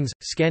Vikings,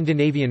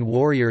 Scandinavian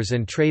warriors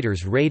and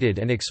traders raided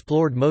and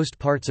explored most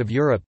parts of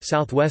Europe,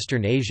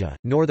 southwestern Asia,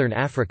 northern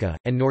Africa,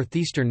 and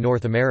northeastern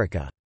North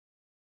America.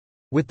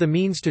 With the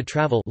means to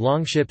travel,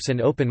 longships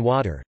and open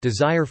water,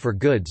 desire for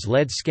goods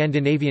led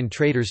Scandinavian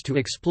traders to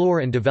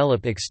explore and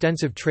develop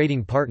extensive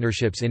trading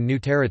partnerships in new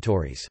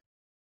territories.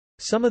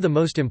 Some of the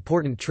most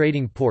important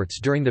trading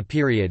ports during the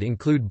period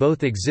include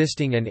both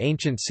existing and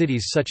ancient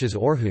cities such as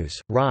Aarhus,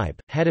 Ribe,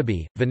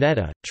 Hedeby,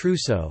 Veneta,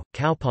 Trousseau,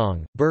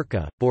 Kaupang,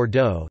 Birka,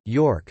 Bordeaux,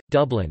 York,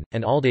 Dublin,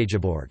 and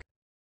Aldegeborg.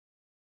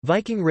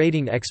 Viking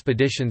raiding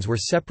expeditions were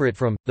separate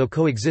from, though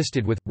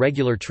coexisted with,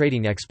 regular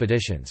trading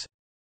expeditions.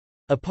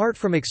 Apart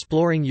from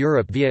exploring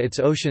Europe via its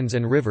oceans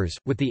and rivers,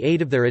 with the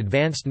aid of their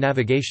advanced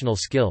navigational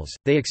skills,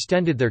 they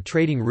extended their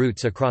trading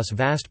routes across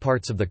vast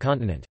parts of the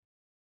continent.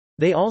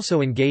 They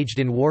also engaged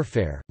in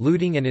warfare,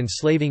 looting and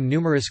enslaving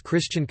numerous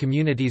Christian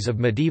communities of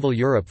medieval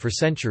Europe for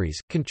centuries,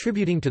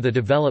 contributing to the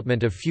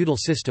development of feudal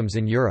systems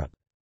in Europe.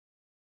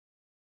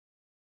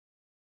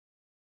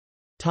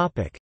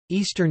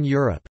 Eastern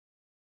Europe.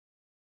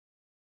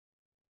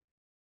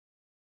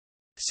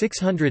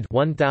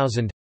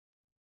 600–1000.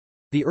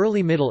 The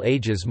early Middle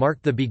Ages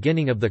marked the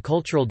beginning of the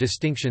cultural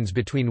distinctions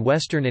between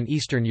Western and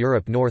Eastern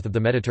Europe north of the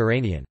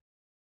Mediterranean.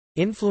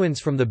 Influence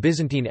from the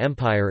Byzantine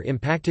Empire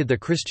impacted the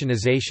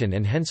Christianization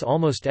and hence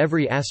almost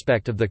every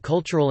aspect of the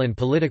cultural and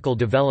political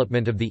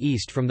development of the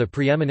East, from the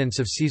preeminence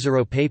of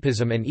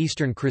Caesaropapism and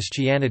Eastern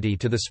Christianity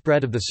to the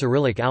spread of the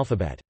Cyrillic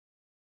alphabet.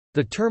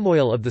 The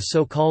turmoil of the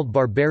so-called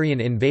barbarian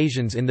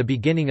invasions in the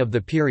beginning of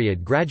the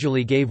period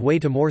gradually gave way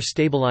to more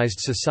stabilized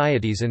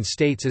societies and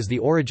states as the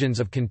origins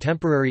of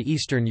contemporary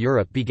Eastern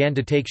Europe began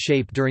to take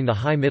shape during the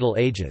High Middle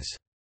Ages.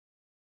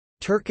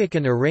 Turkic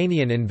and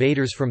Iranian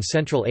invaders from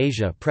Central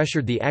Asia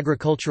pressured the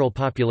agricultural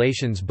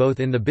populations both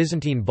in the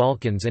Byzantine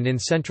Balkans and in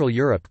Central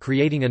Europe,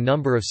 creating a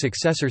number of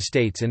successor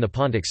states in the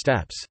Pontic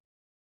steppes.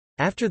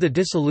 After the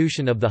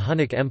dissolution of the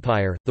Hunnic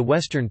Empire, the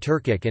Western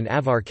Turkic and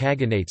Avar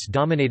Khaganates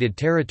dominated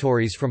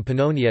territories from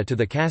Pannonia to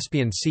the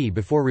Caspian Sea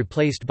before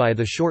replaced by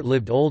the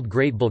short-lived Old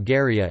Great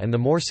Bulgaria and the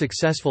more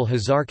successful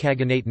Khazar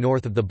Khaganate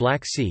north of the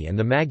Black Sea and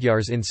the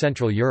Magyars in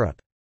Central Europe.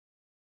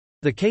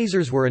 The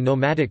Khazars were a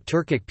nomadic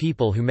Turkic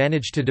people who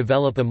managed to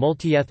develop a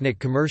multi-ethnic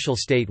commercial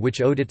state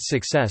which owed its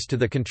success to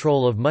the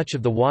control of much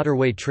of the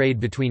waterway trade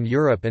between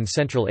Europe and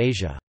Central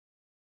Asia.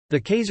 The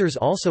Khazars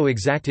also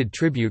exacted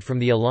tribute from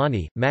the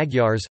Alani,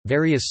 Magyars,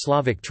 various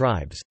Slavic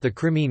tribes, the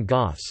Crimean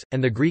Goths,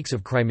 and the Greeks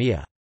of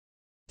Crimea.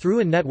 Through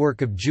a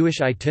network of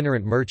Jewish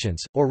itinerant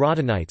merchants, or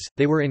Radhanites,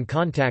 they were in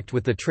contact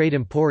with the trade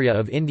emporia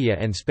of India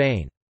and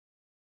Spain.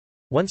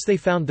 Once they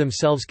found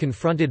themselves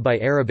confronted by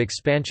Arab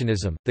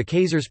expansionism, the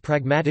Khazars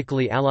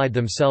pragmatically allied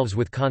themselves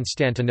with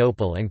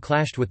Constantinople and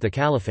clashed with the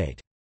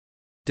Caliphate.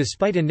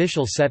 Despite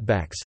initial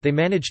setbacks, they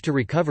managed to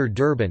recover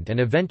Derbent and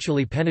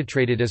eventually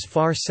penetrated as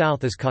far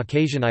south as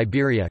Caucasian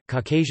Iberia,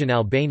 Caucasian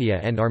Albania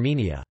and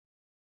Armenia.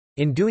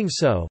 In doing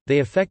so, they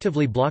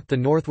effectively blocked the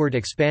northward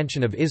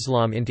expansion of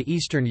Islam into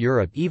Eastern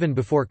Europe even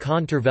before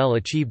Khan Tervel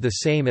achieved the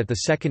same at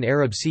the Second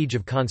Arab Siege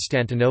of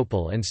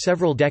Constantinople and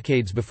several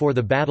decades before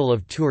the Battle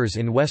of Tours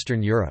in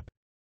Western Europe.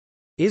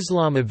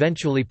 Islam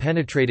eventually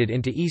penetrated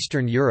into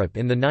Eastern Europe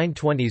in the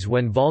 920s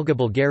when Volga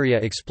Bulgaria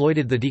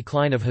exploited the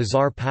decline of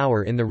Khazar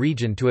power in the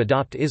region to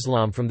adopt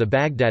Islam from the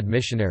Baghdad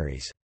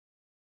missionaries.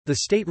 The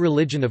state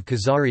religion of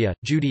Khazaria,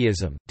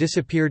 Judaism,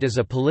 disappeared as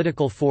a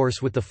political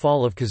force with the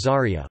fall of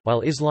Khazaria,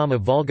 while Islam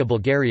of Volga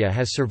Bulgaria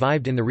has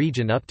survived in the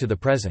region up to the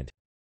present.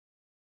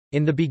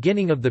 In the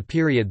beginning of the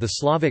period, the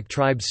Slavic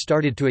tribes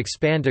started to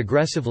expand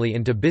aggressively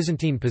into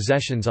Byzantine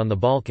possessions on the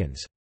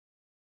Balkans.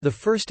 The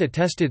first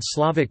attested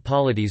Slavic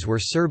polities were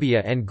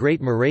Serbia and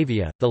Great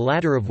Moravia, the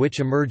latter of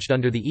which emerged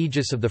under the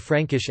aegis of the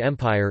Frankish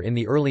Empire in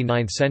the early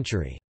 9th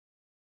century.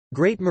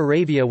 Great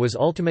Moravia was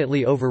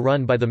ultimately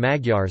overrun by the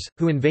Magyars,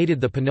 who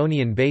invaded the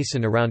Pannonian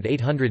Basin around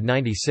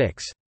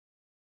 896.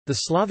 The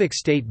Slavic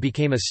state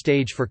became a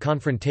stage for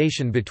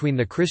confrontation between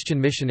the Christian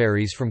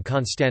missionaries from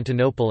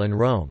Constantinople and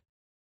Rome.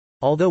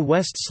 Although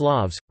West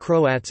Slavs,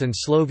 Croats and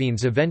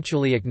Slovenes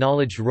eventually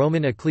acknowledged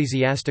Roman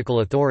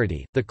ecclesiastical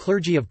authority, the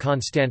clergy of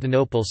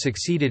Constantinople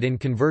succeeded in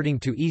converting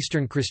to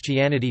Eastern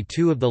Christianity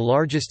two of the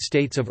largest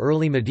states of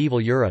early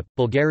medieval Europe,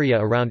 Bulgaria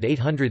around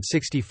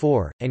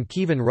 864, and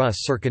Kievan Rus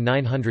circa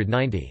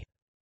 990.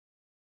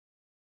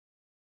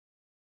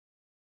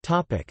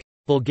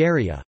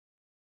 Bulgaria.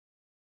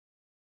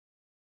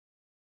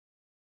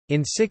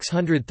 In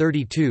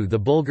 632 the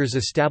Bulgars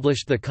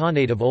established the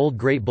Khanate of Old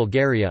Great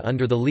Bulgaria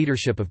under the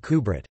leadership of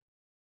Kubrat.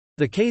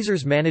 The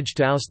Khazars managed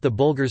to oust the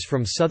Bulgars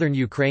from southern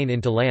Ukraine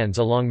into lands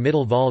along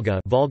Middle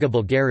Volga, Volga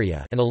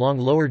Bulgaria, and along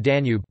Lower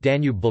Danube,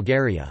 Danube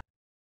Bulgaria.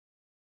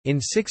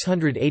 In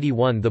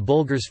 681 the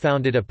Bulgars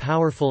founded a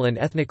powerful and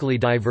ethnically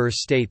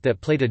diverse state that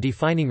played a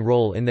defining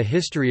role in the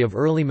history of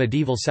early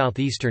medieval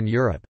southeastern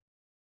Europe.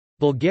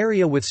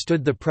 Bulgaria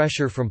withstood the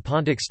pressure from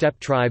Pontic steppe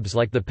tribes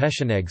like the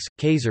Pechenegs,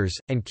 Khazars,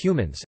 and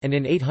Cumans, and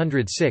in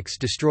 806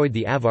 destroyed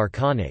the Avar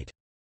Khanate.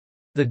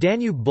 The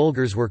Danube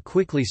Bulgars were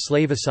quickly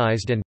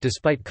Slavicized and,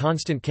 despite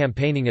constant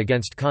campaigning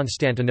against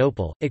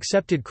Constantinople,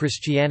 accepted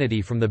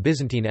Christianity from the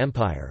Byzantine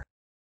Empire.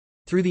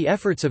 Through the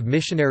efforts of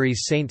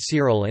missionaries Saint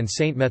Cyril and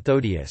Saint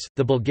Methodius,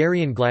 the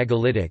Bulgarian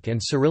Glagolitic and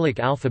Cyrillic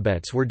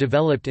alphabets were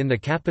developed in the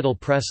capital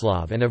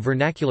Preslav, and a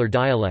vernacular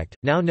dialect,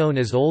 now known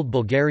as Old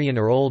Bulgarian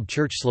or Old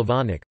Church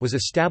Slavonic, was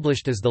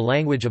established as the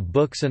language of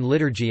books and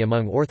liturgy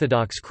among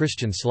Orthodox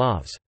Christian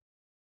Slavs.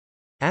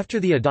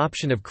 After the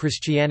adoption of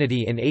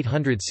Christianity in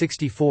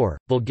 864,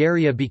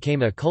 Bulgaria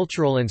became a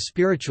cultural and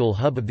spiritual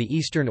hub of the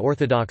Eastern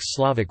Orthodox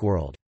Slavic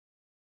world.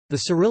 The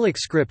Cyrillic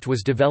script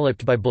was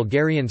developed by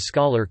Bulgarian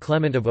scholar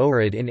Clement of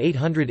Ohrid in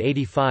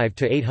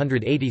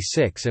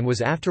 885–886 and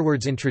was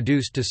afterwards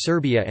introduced to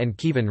Serbia and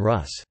Kievan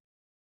Rus.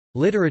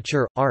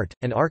 Literature, art,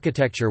 and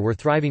architecture were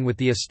thriving with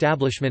the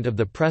establishment of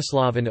the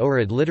Preslav and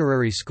Ohrid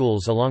literary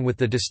schools along with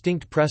the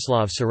distinct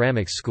Preslav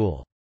ceramics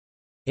school.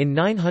 In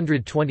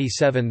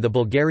 927 the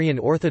Bulgarian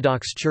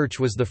Orthodox Church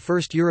was the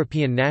first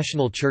European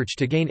national church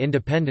to gain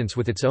independence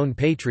with its own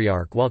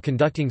patriarch while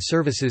conducting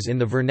services in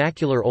the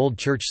vernacular Old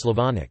Church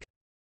Slavonic.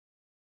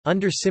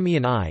 Under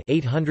Simeon I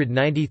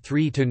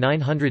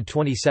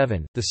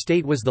 (893–927), the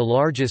state was the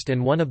largest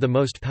and one of the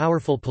most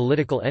powerful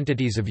political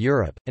entities of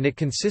Europe, and it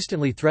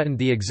consistently threatened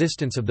the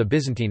existence of the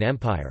Byzantine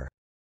Empire.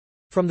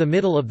 From the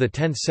middle of the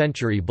 10th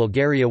century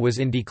Bulgaria was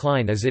in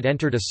decline as it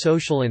entered a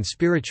social and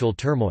spiritual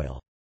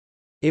turmoil.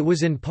 It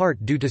was in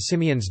part due to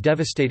Simeon's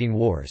devastating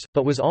wars,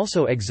 but was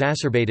also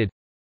exacerbated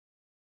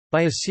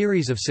by a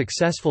series of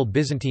successful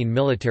Byzantine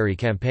military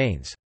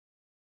campaigns.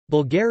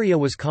 Bulgaria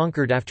was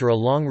conquered after a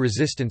long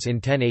resistance in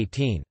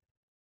 1018.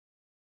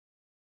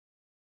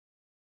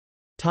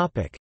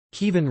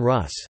 Kievan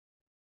Rus.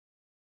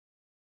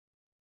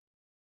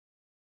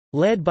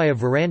 Led by a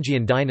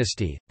Varangian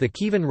dynasty, the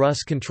Kievan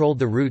Rus controlled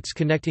the routes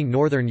connecting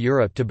northern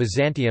Europe to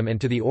Byzantium and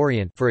to the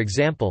Orient, for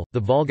example, the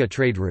Volga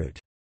trade route.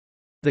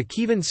 The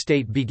Kievan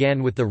state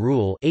began with the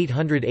rule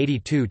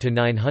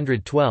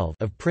 882–912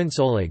 of Prince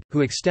Oleg, who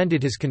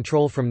extended his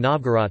control from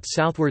Novgorod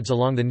southwards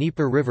along the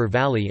Dnieper River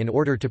valley in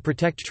order to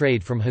protect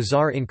trade from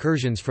Khazar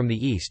incursions from the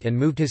east and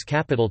moved his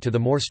capital to the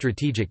more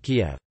strategic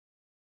Kiev.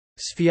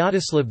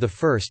 Sviatoslav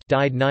I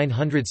died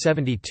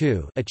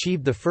 972,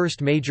 achieved the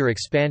first major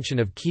expansion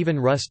of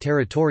Kievan Rus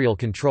territorial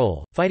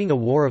control, fighting a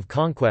war of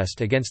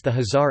conquest against the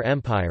Khazar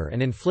Empire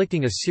and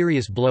inflicting a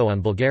serious blow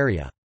on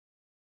Bulgaria.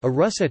 A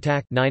Rus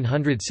attack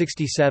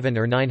 967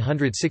 or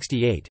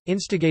 968,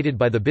 instigated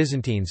by the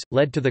Byzantines,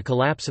 led to the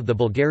collapse of the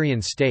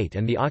Bulgarian state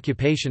and the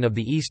occupation of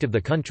the east of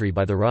the country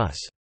by the Rus.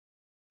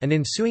 An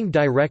ensuing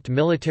direct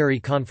military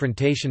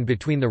confrontation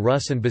between the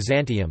Rus and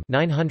Byzantium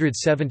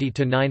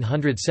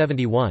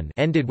 970–971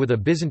 ended with a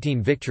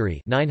Byzantine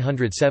victory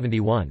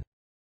 971.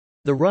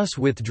 The Rus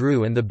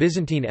withdrew and the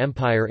Byzantine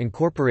Empire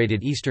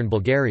incorporated eastern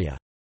Bulgaria.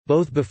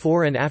 Both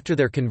before and after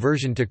their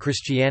conversion to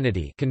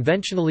Christianity,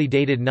 conventionally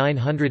dated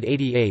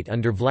 988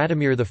 under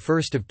Vladimir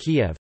I of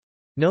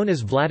Kiev—known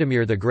as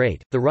Vladimir the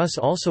Great, the Rus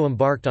also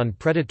embarked on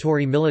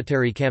predatory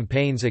military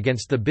campaigns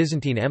against the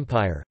Byzantine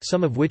Empire,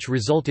 some of which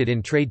resulted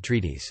in trade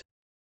treaties.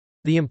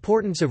 The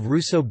importance of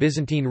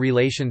Russo-Byzantine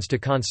relations to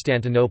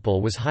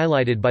Constantinople was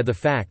highlighted by the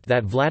fact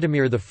that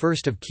Vladimir I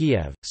of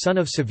Kiev, son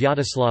of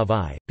Sviatoslav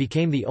I,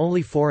 became the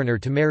only foreigner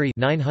to marry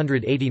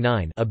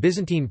 989 a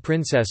Byzantine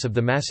princess of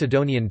the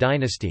Macedonian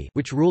dynasty,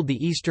 which ruled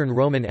the Eastern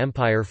Roman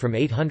Empire from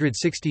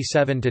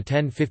 867 to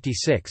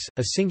 1056,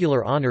 a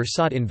singular honor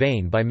sought in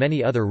vain by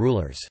many other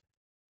rulers.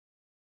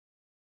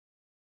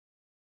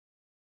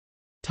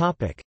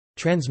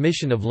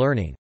 Transmission of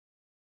learning.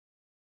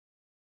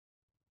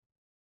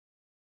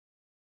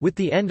 With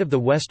the end of the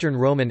Western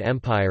Roman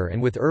Empire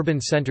and with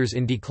urban centers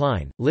in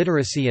decline,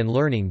 literacy and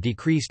learning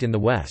decreased in the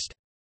West.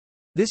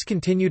 This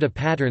continued a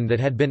pattern that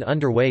had been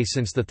underway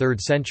since the 3rd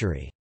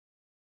century.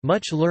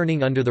 Much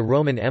learning under the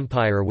Roman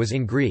Empire was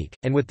in Greek,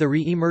 and with the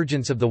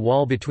re-emergence of the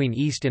wall between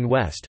East and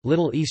West,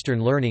 little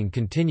Eastern learning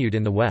continued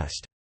in the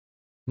West.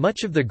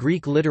 Much of the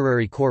Greek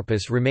literary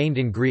corpus remained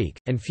in Greek,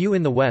 and few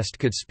in the West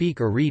could speak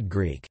or read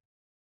Greek.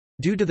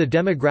 Due to the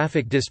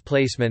demographic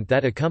displacement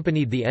that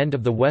accompanied the end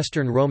of the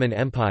Western Roman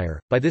Empire,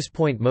 by this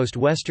point most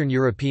Western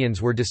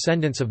Europeans were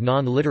descendants of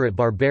non-literate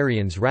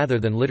barbarians rather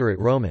than literate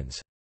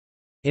Romans.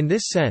 In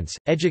this sense,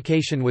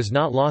 education was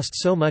not lost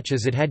so much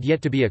as it had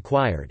yet to be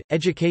acquired.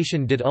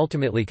 Education did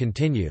ultimately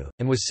continue,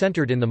 and was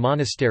centered in the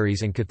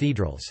monasteries and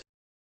cathedrals.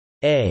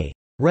 A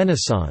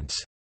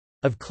 «renaissance»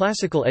 of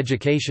classical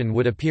education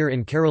would appear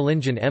in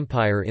Carolingian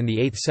Empire in the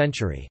 8th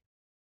century.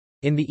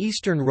 In the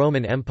Eastern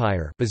Roman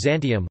Empire,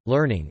 Byzantium,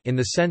 learning in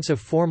the sense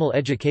of formal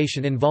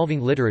education involving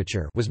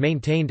literature was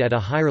maintained at a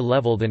higher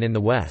level than in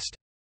the West.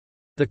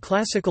 The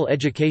classical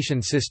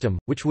education system,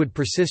 which would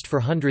persist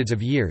for hundreds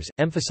of years,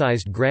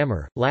 emphasized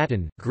grammar,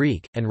 Latin,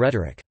 Greek, and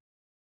rhetoric.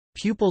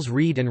 Pupils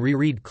read and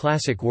reread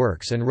classic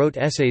works and wrote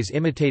essays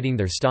imitating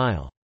their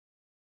style.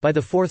 By the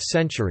 4th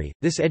century,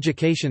 this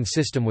education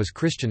system was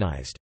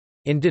Christianized.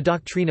 In De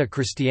Doctrina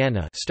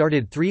Christiana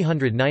started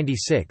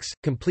 396,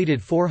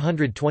 completed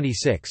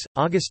 426,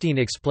 Augustine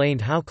explained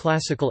how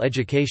classical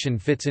education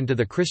fits into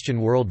the Christian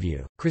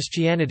worldview.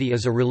 Christianity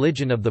is a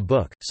religion of the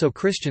book, so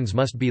Christians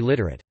must be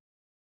literate.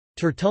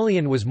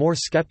 Tertullian was more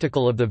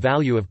skeptical of the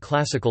value of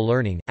classical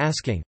learning,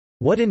 asking,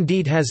 "What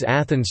indeed has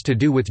Athens to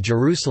do with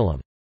Jerusalem?"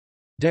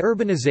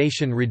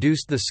 Deurbanization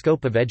reduced the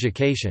scope of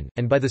education,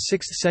 and by the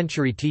 6th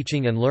century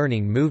teaching and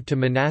learning moved to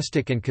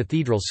monastic and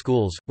cathedral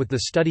schools, with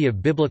the study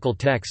of biblical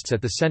texts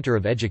at the center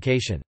of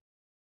education.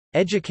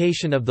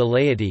 Education of the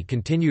laity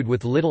continued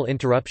with little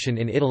interruption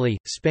in Italy,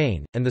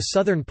 Spain, and the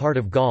southern part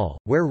of Gaul,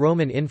 where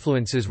Roman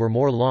influences were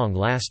more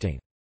long-lasting.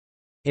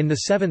 In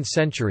the 7th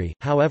century,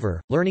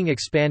 however, learning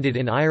expanded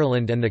in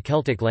Ireland and the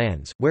Celtic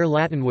lands, where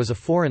Latin was a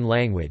foreign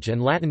language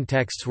and Latin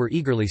texts were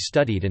eagerly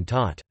studied and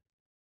taught.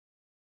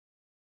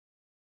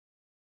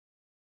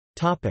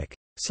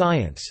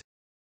 Science.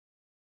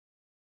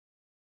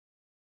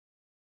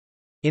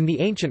 In the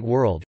ancient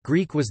world,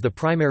 Greek was the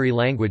primary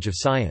language of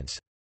science.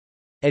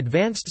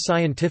 Advanced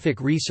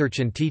scientific research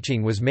and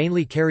teaching was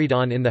mainly carried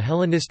on in the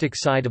Hellenistic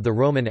side of the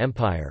Roman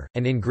Empire,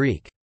 and in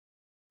Greek.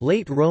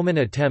 Late Roman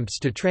attempts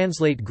to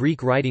translate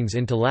Greek writings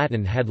into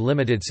Latin had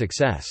limited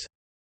success.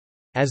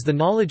 As the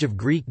knowledge of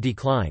Greek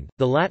declined,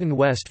 the Latin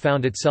West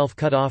found itself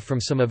cut off from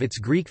some of its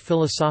Greek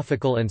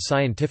philosophical and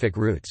scientific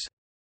roots.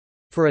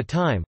 For a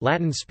time,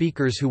 Latin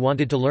speakers who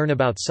wanted to learn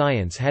about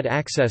science had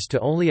access to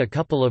only a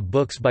couple of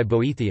books by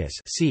Boethius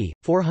c.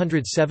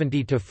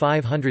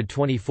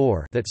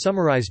 470–524 that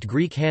summarized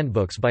Greek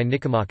handbooks by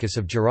Nicomachus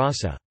of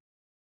Gerasa.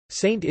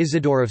 Saint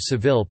Isidore of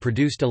Seville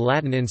produced a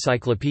Latin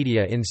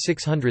encyclopedia in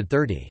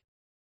 630.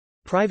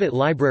 Private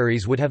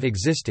libraries would have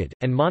existed,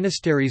 and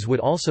monasteries would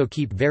also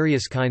keep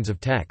various kinds of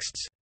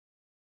texts.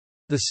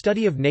 The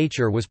study of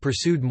nature was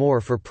pursued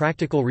more for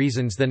practical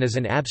reasons than as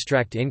an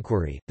abstract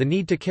inquiry. The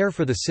need to care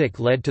for the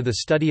sick led to the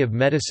study of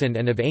medicine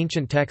and of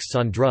ancient texts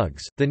on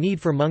drugs. The need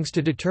for monks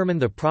to determine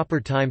the proper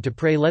time to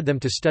pray led them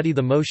to study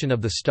the motion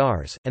of the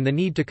stars, and the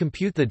need to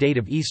compute the date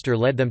of Easter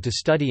led them to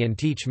study and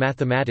teach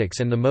mathematics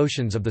and the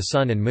motions of the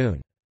sun and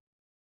moon.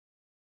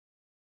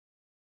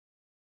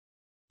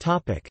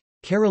 Topic: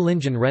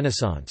 Carolingian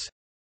Renaissance.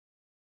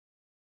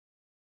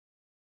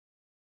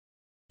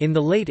 In the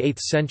late 8th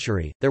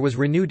century, there was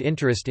renewed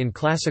interest in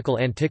classical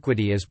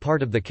antiquity as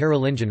part of the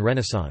Carolingian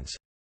Renaissance.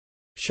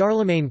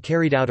 Charlemagne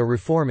carried out a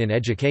reform in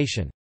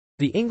education.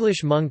 The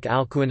English monk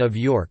Alcuin of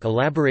York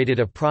elaborated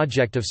a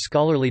project of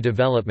scholarly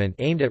development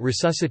aimed at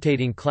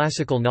resuscitating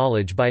classical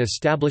knowledge by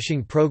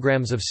establishing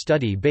programs of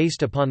study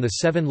based upon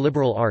the 7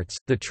 liberal arts,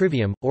 the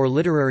trivium, or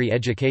literary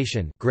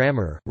education,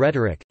 grammar,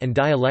 rhetoric, and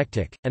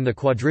dialectic, and the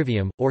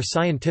quadrivium, or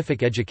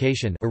scientific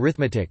education,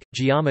 arithmetic,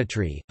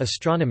 geometry,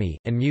 astronomy,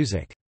 and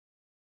music.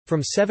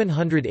 From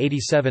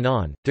 787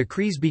 on,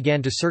 decrees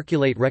began to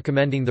circulate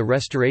recommending the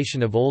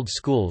restoration of old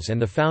schools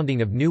and the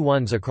founding of new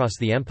ones across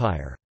the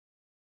empire.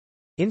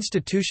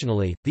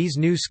 Institutionally, these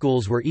new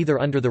schools were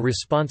either under the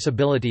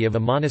responsibility of a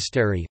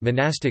monastery,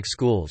 monastic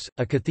schools,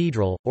 a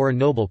cathedral, or a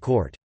noble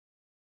court.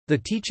 The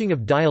teaching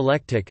of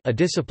dialectic, a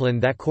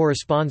discipline that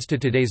corresponds to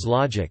today's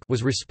logic,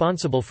 was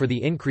responsible for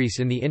the increase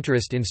in the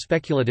interest in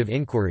speculative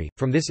inquiry.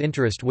 From this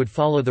interest would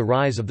follow the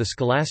rise of the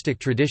scholastic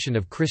tradition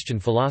of Christian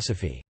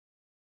philosophy.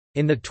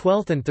 In the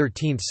 12th and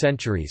 13th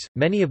centuries,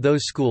 many of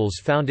those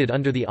schools founded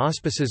under the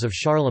auspices of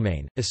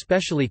Charlemagne,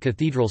 especially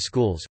cathedral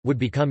schools, would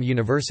become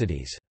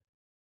universities.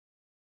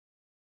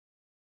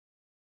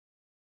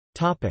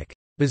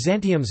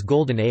 Byzantium's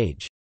Golden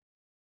Age.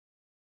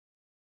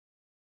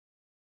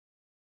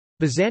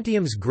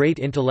 Byzantium's great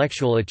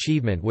intellectual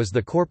achievement was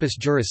the Corpus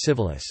Juris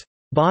Civilis,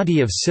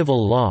 body of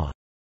civil law,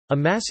 a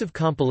massive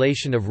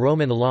compilation of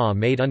Roman law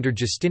made under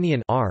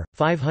Justinian r.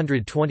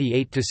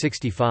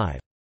 528–65.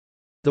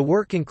 The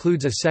work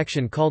includes a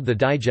section called the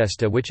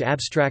Digesta, which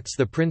abstracts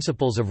the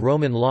principles of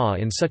Roman law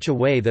in such a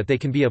way that they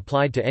can be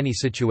applied to any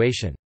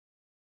situation.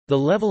 The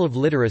level of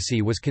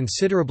literacy was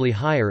considerably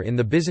higher in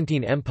the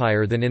Byzantine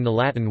Empire than in the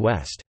Latin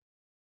West.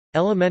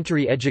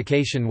 Elementary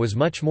education was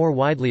much more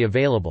widely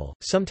available,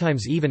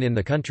 sometimes even in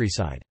the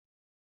countryside.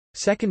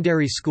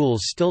 Secondary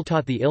schools still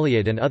taught the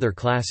Iliad and other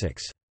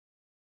classics.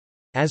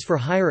 As for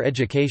higher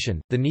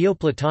education, the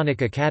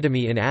Neoplatonic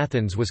Academy in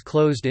Athens was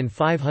closed in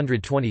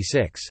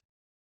 526.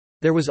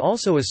 There was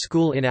also a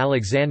school in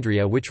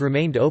Alexandria which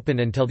remained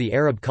open until the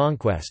Arab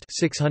conquest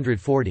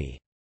 640.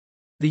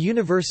 The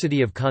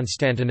University of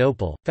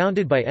Constantinople,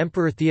 founded by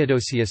Emperor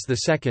Theodosius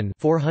II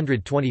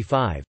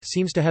 425,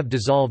 seems to have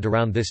dissolved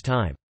around this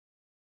time.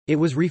 It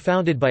was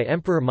refounded by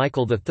Emperor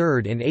Michael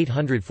III in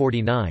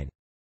 849.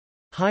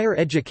 Higher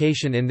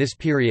education in this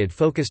period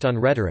focused on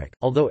rhetoric,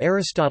 although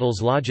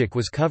Aristotle's logic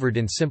was covered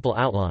in simple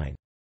outline.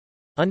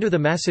 Under the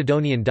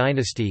Macedonian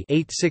dynasty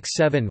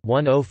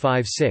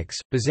 867–1056,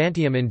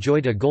 Byzantium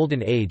enjoyed a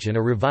golden age and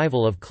a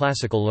revival of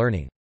classical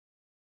learning.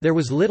 There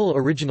was little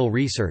original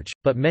research,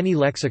 but many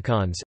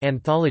lexicons,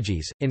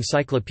 anthologies,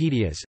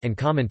 encyclopedias, and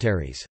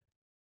commentaries.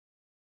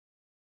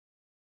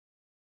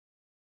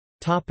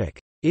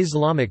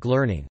 Islamic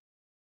learning.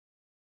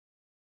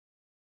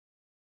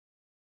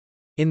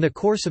 In the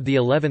course of the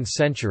 11th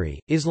century,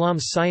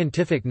 Islam's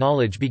scientific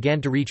knowledge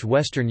began to reach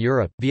Western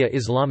Europe, via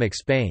Islamic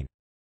Spain.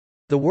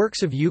 The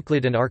works of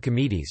Euclid and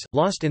Archimedes,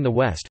 lost in the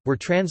West, were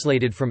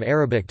translated from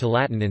Arabic to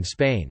Latin in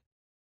Spain.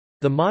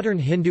 The modern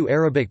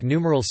Hindu-Arabic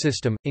numeral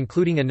system,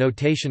 including a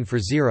notation for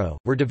zero,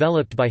 were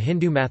developed by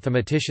Hindu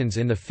mathematicians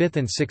in the 5th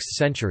and 6th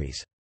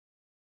centuries.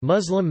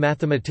 Muslim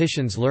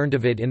mathematicians learned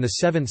of it in the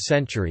 7th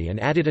century and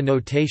added a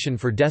notation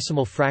for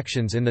decimal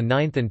fractions in the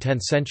 9th and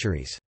 10th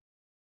centuries.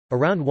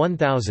 Around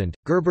 1000,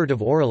 Gerbert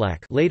of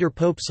Aurillac, later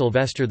Pope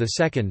Sylvester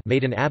II,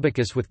 made an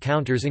abacus with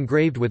counters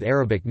engraved with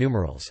Arabic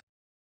numerals.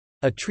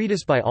 A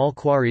treatise by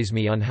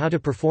al-Khwarizmi on how to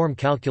perform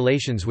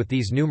calculations with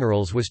these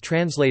numerals was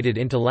translated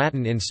into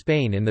Latin in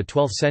Spain in the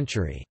 12th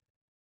century.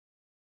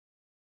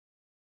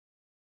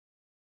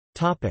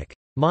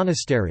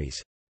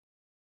 Monasteries.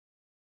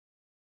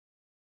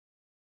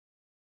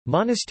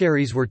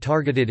 Monasteries were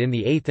targeted in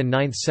the 8th and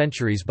 9th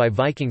centuries by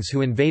Vikings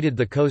who invaded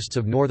the coasts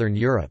of northern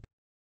Europe.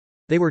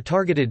 They were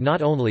targeted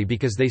not only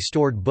because they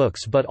stored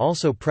books but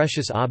also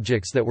precious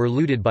objects that were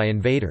looted by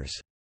invaders.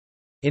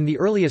 In the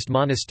earliest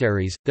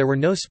monasteries, there were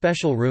no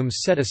special rooms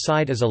set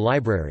aside as a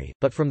library,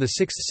 but from the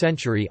 6th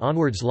century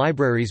onwards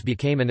libraries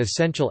became an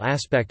essential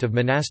aspect of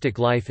monastic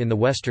life in the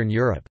Western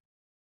Europe.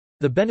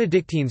 The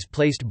Benedictines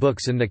placed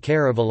books in the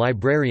care of a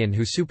librarian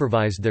who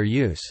supervised their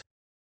use.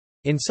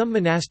 In some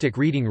monastic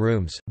reading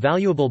rooms,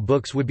 valuable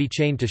books would be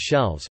chained to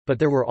shelves, but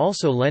there were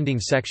also lending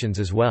sections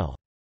as well.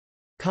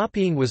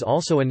 Copying was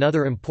also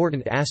another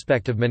important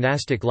aspect of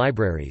monastic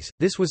libraries.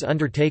 This was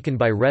undertaken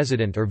by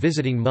resident or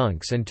visiting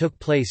monks and took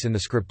place in the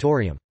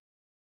scriptorium.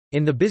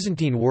 In the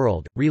Byzantine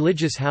world,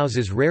 religious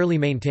houses rarely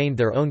maintained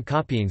their own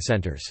copying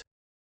centers.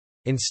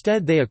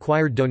 Instead, they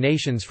acquired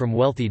donations from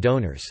wealthy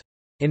donors.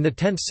 In the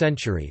 10th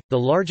century, the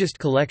largest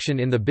collection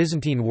in the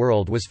Byzantine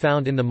world was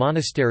found in the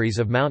monasteries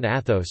of Mount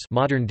Athos,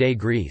 modern-day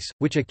Greece,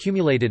 which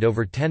accumulated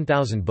over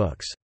 10,000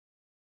 books.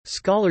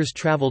 Scholars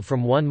traveled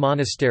from one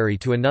monastery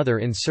to another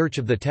in search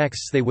of the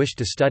texts they wished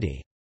to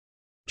study.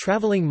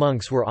 Traveling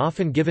monks were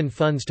often given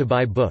funds to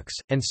buy books,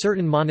 and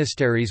certain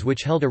monasteries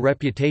which held a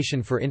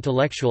reputation for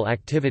intellectual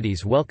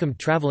activities welcomed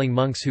traveling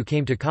monks who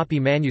came to copy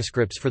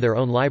manuscripts for their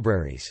own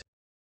libraries.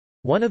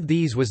 One of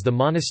these was the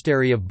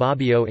monastery of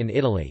Bobbio in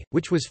Italy,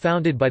 which was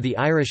founded by the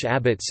Irish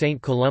abbot Saint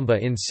Columba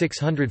in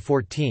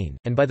 614,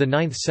 and by the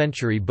 9th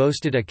century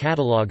boasted a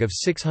catalogue of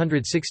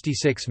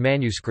 666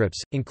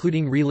 manuscripts,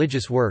 including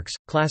religious works,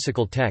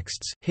 classical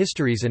texts,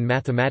 histories and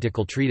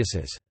mathematical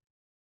treatises.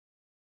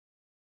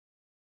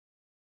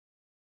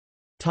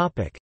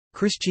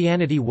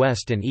 Christianity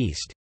West and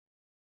East.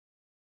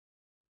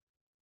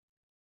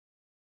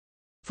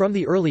 From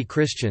the early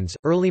Christians,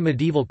 early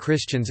medieval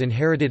Christians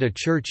inherited a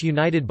church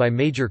united by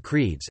major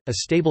creeds, a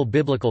stable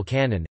biblical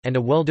canon, and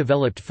a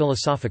well-developed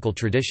philosophical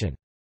tradition.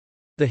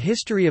 The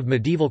history of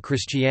medieval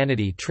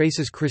Christianity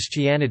traces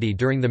Christianity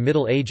during the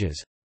Middle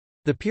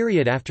Ages—the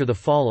period after the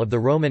fall of the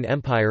Roman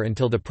Empire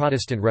until the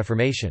Protestant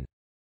Reformation.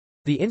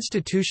 The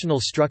institutional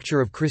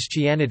structure of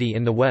Christianity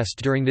in the West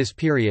during this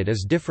period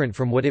is different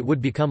from what it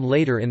would become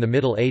later in the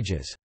Middle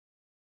Ages.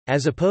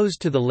 As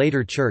opposed to the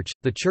later church,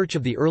 the church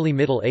of the early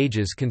Middle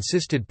Ages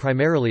consisted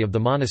primarily of the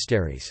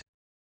monasteries.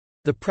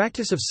 The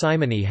practice of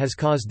simony has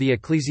caused the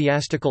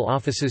ecclesiastical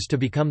offices to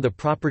become the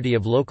property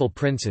of local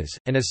princes,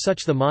 and as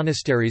such the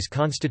monasteries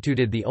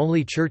constituted the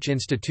only church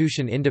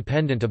institution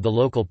independent of the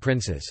local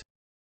princes.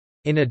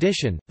 In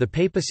addition, the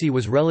papacy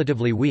was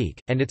relatively weak,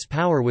 and its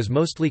power was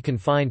mostly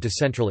confined to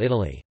central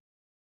Italy.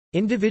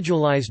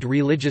 Individualized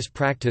religious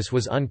practice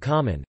was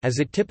uncommon, as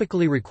it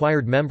typically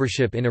required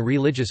membership in a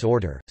religious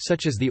order,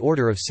 such as the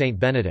Order of Saint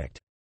Benedict.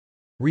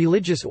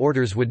 Religious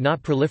orders would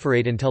not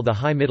proliferate until the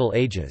High Middle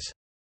Ages.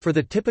 For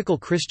the typical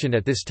Christian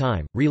at this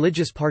time,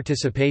 religious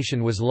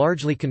participation was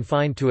largely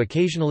confined to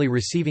occasionally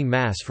receiving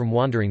Mass from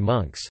wandering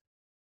monks.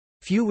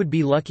 Few would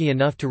be lucky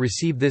enough to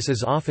receive this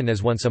as often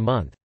as once a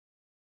month.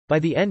 By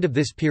the end of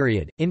this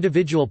period,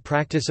 individual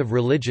practice of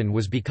religion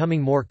was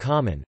becoming more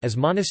common, as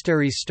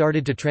monasteries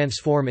started to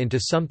transform into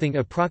something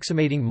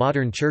approximating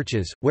modern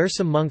churches, where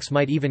some monks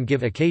might even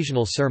give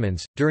occasional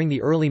sermons. During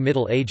the early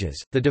Middle Ages,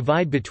 the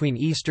divide between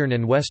Eastern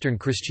and Western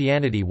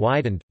Christianity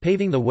widened,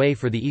 paving the way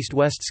for the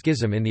East-West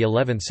Schism in the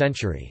 11th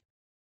century.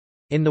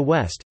 In the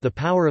West, the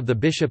power of the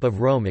Bishop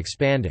of Rome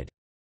expanded.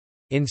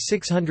 In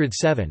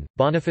 607,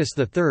 Boniface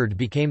III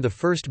became the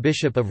first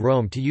bishop of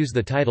Rome to use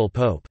the title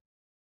Pope.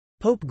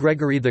 Pope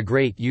Gregory the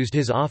Great used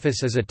his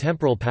office as a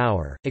temporal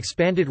power,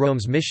 expanded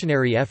Rome's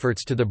missionary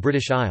efforts to the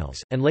British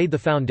Isles, and laid the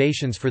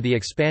foundations for the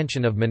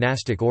expansion of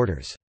monastic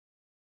orders.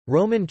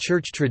 Roman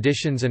Church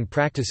traditions and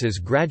practices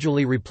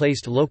gradually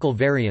replaced local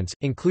variants,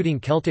 including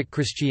Celtic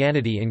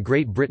Christianity in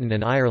Great Britain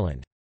and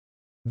Ireland.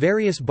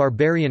 Various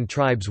barbarian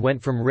tribes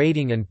went from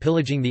raiding and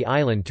pillaging the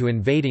island to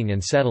invading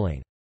and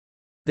settling.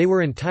 They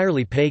were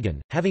entirely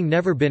pagan, having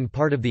never been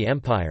part of the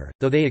empire,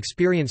 though they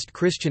experienced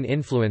Christian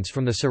influence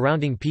from the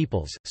surrounding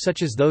peoples,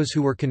 such as those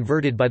who were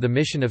converted by the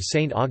mission of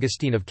Saint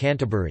Augustine of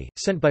Canterbury,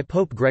 sent by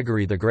Pope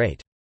Gregory the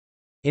Great.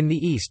 In the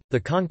East, the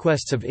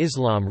conquests of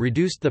Islam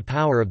reduced the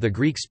power of the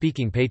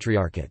Greek-speaking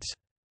patriarchates.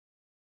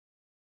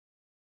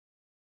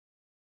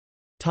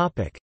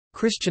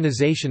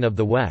 Christianization of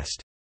the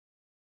West.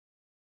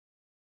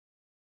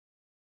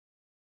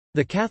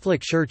 The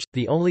Catholic Church,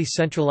 the only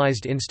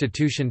centralized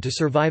institution to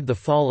survive the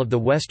fall of the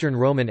Western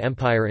Roman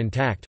Empire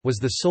intact, was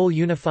the sole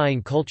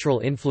unifying cultural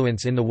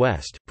influence in the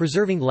West,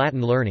 preserving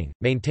Latin learning,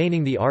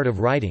 maintaining the art of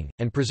writing,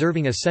 and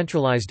preserving a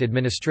centralized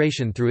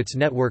administration through its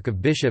network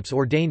of bishops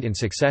ordained in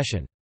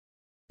succession.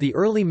 The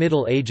early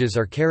Middle Ages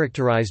are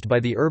characterized by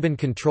the urban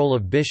control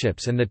of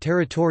bishops and the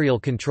territorial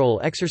control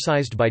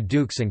exercised by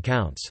dukes and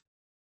counts.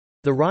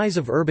 The rise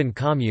of urban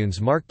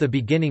communes marked the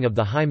beginning of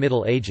the High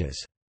Middle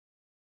Ages.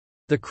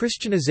 The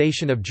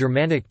Christianization of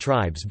Germanic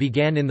tribes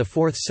began in the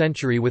 4th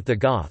century with the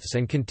Goths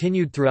and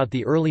continued throughout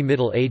the early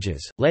Middle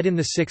Ages, led in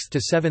the 6th to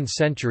 7th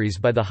centuries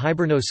by the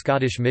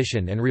Hiberno-Scottish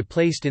mission and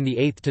replaced in the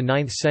 8th to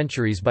 9th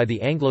centuries by the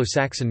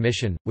Anglo-Saxon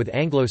mission, with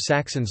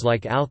Anglo-Saxons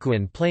like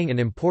Alcuin playing an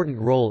important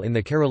role in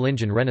the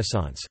Carolingian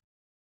Renaissance.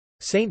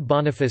 Saint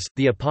Boniface,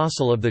 the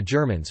apostle of the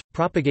Germans,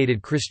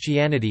 propagated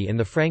Christianity in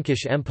the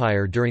Frankish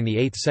Empire during the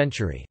 8th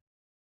century.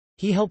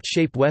 He helped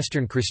shape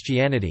Western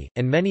Christianity,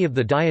 and many of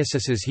the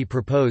dioceses he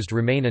proposed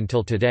remain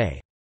until today.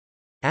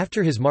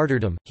 After his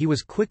martyrdom, he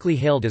was quickly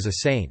hailed as a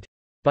saint.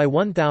 By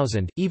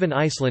 1000, even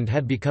Iceland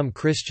had become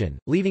Christian,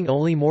 leaving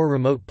only more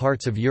remote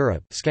parts of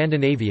Europe,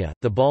 Scandinavia,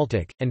 the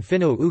Baltic, and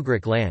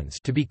Finno-Ugric lands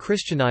to be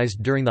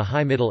Christianized during the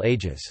High Middle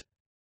Ages.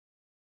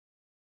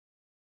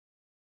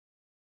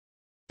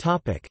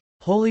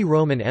 Holy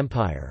Roman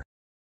Empire.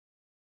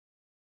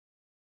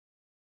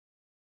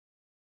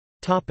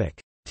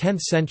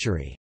 10th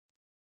century.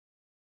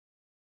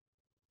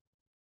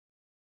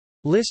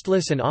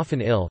 Listless and often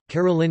ill,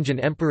 Carolingian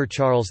Emperor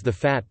Charles the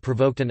Fat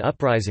provoked an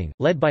uprising,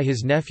 led by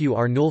his nephew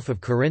Arnulf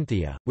of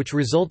Carinthia, which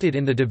resulted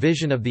in the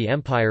division of the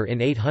empire in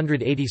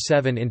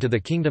 887 into the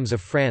kingdoms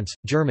of France,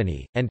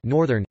 Germany, and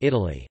northern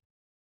Italy.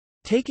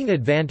 Taking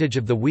advantage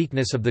of the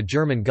weakness of the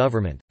German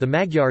government, the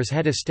Magyars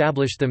had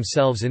established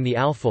themselves in the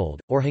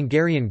Alfold, or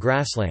Hungarian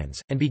grasslands,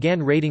 and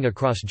began raiding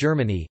across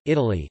Germany,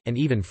 Italy, and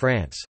even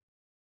France.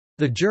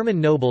 The German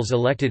nobles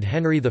elected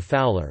Henry the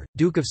Fowler,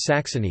 Duke of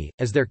Saxony,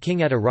 as their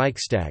king at a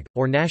Reichstag,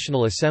 or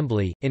National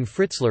Assembly, in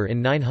Fritzlar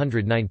in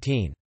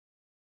 919.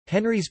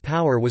 Henry's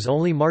power was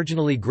only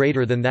marginally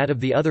greater than that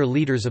of the other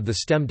leaders of the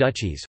Stem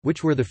duchies,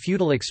 which were the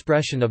feudal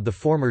expression of the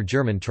former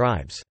German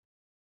tribes.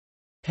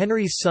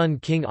 Henry's son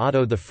King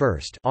Otto I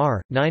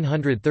 (r.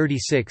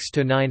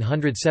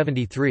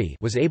 936–973)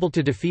 was able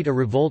to defeat a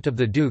revolt of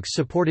the dukes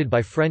supported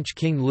by French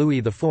King Louis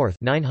IV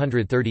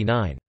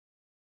 (939).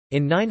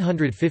 In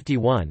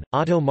 951,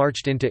 Otto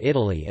marched into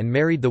Italy and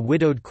married the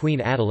widowed Queen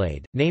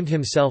Adelaide, named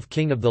himself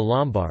King of the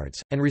Lombards,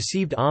 and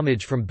received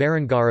homage from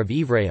Berengar of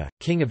Ivrea,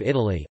 King of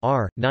Italy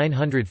 (r.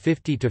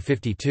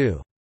 950–52).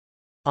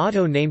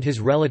 Otto named his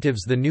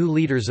relatives the new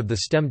leaders of the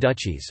Stem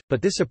duchies,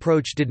 but this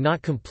approach did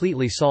not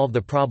completely solve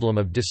the problem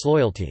of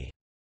disloyalty.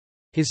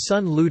 His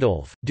son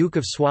Ludolf, Duke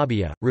of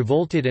Swabia,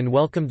 revolted and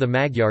welcomed the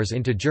Magyars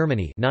into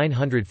Germany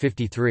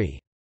 953.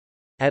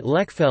 At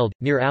Lechfeld,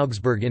 near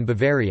Augsburg in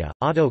Bavaria,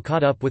 Otto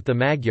caught up with the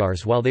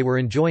Magyars while they were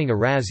enjoying a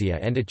razzia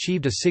and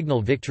achieved a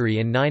signal victory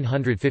in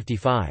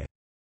 955.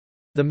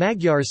 The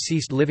Magyars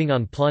ceased living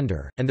on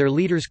plunder, and their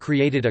leaders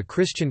created a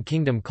Christian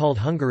kingdom called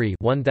Hungary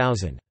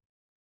 1000.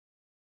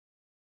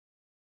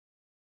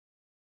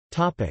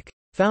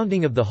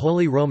 Founding of the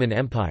Holy Roman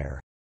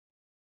Empire.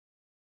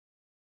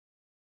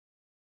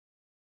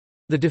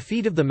 The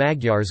defeat of the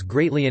Magyars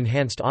greatly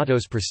enhanced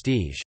Otto's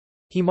prestige.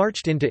 He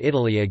marched into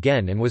Italy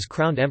again and was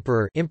crowned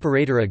emperor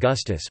Imperator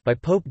Augustus by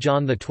Pope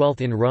John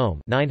XII in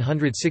Rome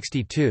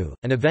 962,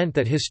 an event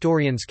that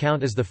historians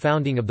count as the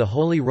founding of the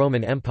Holy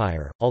Roman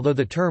Empire, although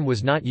the term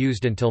was not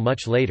used until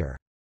much later.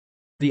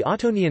 The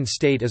Ottonian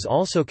state is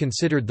also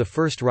considered the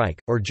First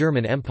Reich, or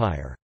German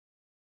Empire.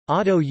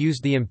 Otto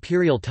used the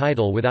imperial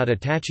title without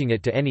attaching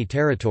it to any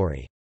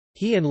territory.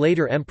 He and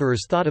later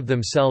emperors thought of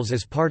themselves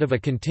as part of a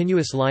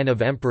continuous line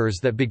of emperors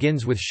that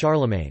begins with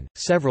Charlemagne.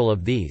 Several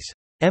of these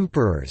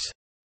emperors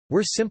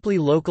were simply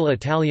local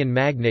Italian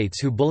magnates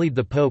who bullied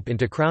the Pope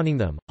into crowning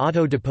them.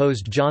 Otto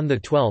deposed John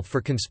XII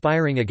for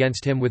conspiring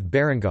against him with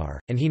Berengar,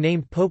 and he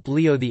named Pope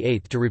Leo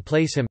VIII to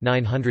replace him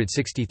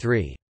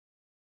 963.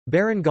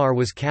 Berengar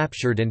was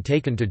captured and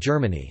taken to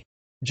Germany.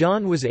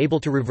 John was able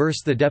to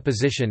reverse the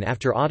deposition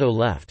after Otto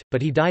left,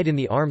 but he died in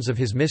the arms of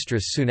his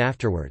mistress soon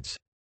afterwards.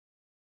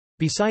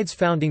 Besides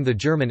founding the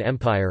German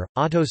Empire,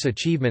 Otto's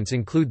achievements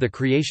include the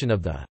creation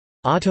of the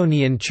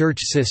Ottonian church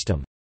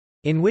system,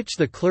 in which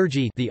the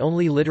clergy, the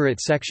only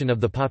literate section of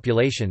the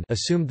population,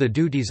 assumed the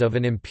duties of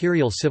an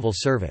imperial civil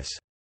service.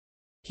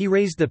 He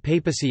raised the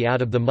papacy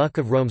out of the muck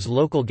of Rome's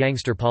local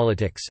gangster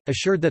politics,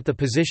 assured that the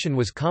position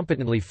was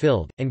competently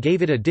filled, and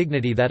gave it a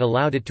dignity that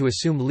allowed it to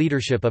assume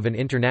leadership of an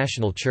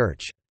international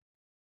church.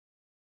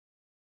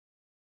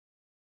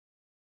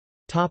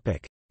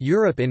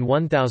 Europe in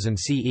 1000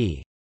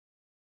 CE.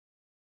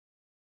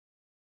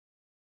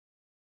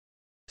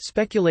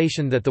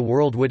 Speculation that the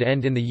world would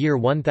end in the year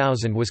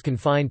 1000 was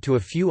confined to a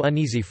few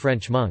uneasy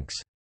French monks.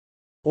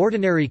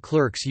 Ordinary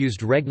clerks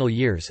used regnal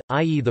years,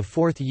 i.e. the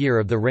fourth year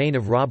of the reign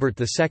of Robert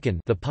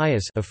II the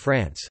Pious of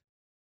France.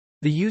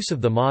 The use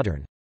of the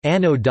modern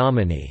Anno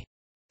Domini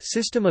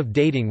system of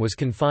dating was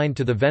confined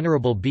to the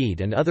Venerable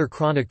Bede and other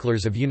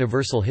chroniclers of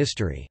universal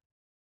history.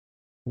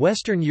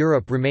 Western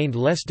Europe remained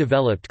less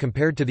developed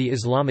compared to the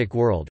Islamic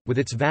world, with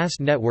its vast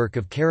network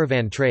of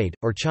caravan trade,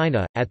 or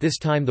China, at this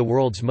time the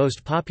world's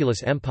most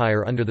populous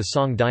empire under the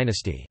Song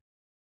dynasty.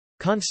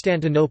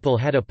 Constantinople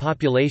had a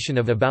population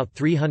of about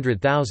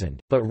 300,000,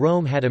 but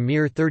Rome had a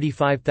mere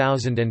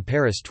 35,000 and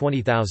Paris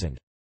 20,000.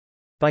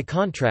 By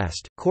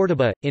contrast,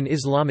 Córdoba, in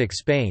Islamic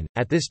Spain,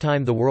 at this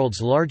time the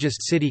world's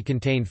largest city,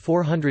 contained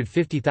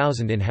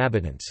 450,000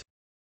 inhabitants.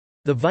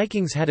 The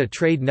Vikings had a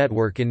trade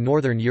network in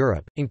northern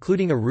Europe,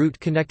 including a route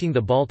connecting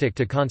the Baltic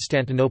to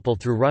Constantinople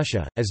through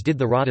Russia, as did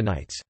the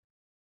Radhanites.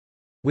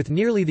 With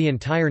nearly the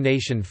entire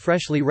nation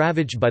freshly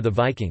ravaged by the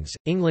Vikings,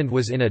 England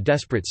was in a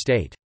desperate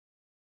state.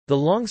 The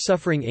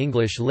long-suffering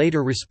English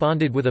later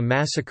responded with a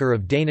massacre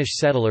of Danish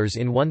settlers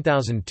in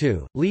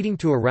 1002, leading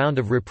to a round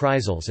of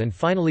reprisals and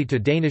finally to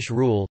Danish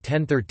rule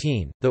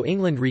 1013, though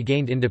England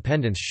regained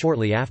independence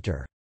shortly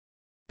after.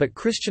 But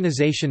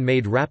Christianization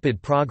made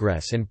rapid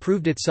progress and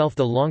proved itself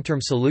the long-term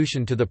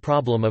solution to the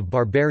problem of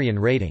barbarian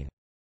raiding.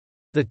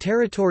 The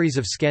territories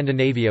of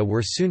Scandinavia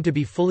were soon to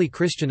be fully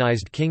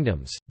Christianized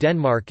kingdoms,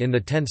 Denmark in the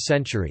 10th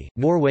century,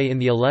 Norway in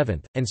the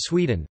 11th, and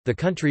Sweden, the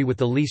country with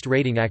the least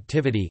raiding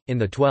activity, in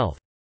the 12th.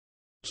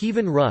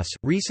 Kievan Rus,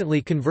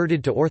 recently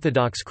converted to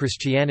Orthodox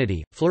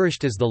Christianity,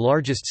 flourished as the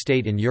largest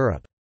state in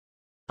Europe.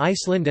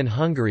 Iceland and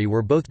Hungary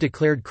were both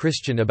declared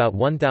Christian about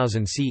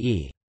 1000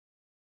 CE.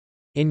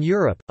 In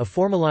Europe, a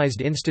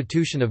formalized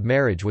institution of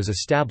marriage was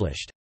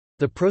established.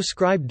 The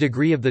proscribed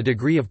degree of the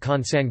degree of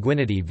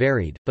consanguinity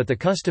varied, but the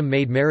custom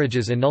made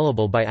marriages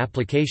annullable by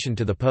application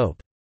to the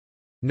Pope.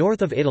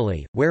 North of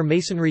Italy, where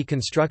masonry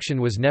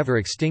construction was never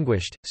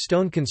extinguished,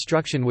 stone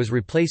construction was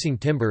replacing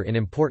timber in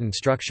important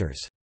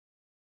structures.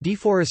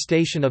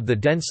 Deforestation of the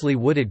densely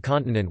wooded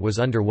continent was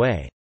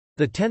underway.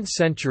 The 10th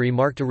century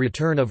marked a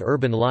return of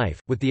urban life,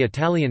 with the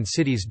Italian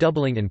cities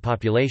doubling in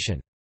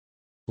population.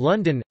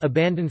 London,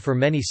 abandoned for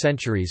many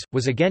centuries,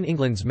 was again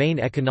England's main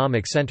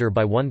economic centre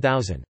by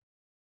 1000.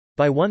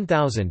 By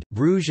 1000,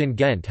 Bruges and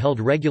Ghent held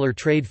regular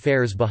trade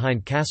fairs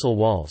behind castle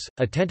walls,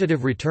 a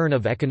tentative return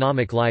of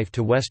economic life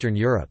to Western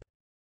Europe.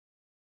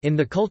 In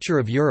the culture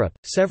of Europe,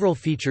 several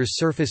features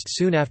surfaced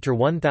soon after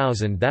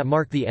 1000 that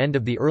marked the end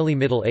of the early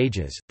Middle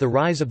Ages: the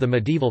rise of the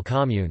medieval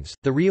communes,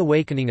 the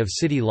reawakening of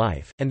city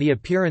life, and the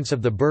appearance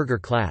of the burgher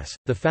class,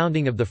 the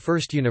founding of the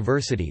first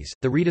universities,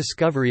 the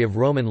rediscovery of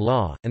Roman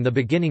law, and the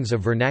beginnings of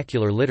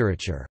vernacular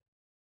literature.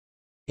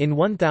 In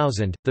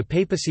 1000, the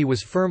papacy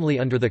was firmly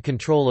under the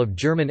control of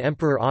German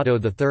Emperor Otto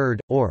III,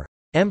 or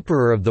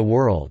Emperor of the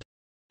World,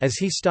 as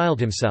he styled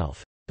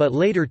himself. But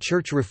later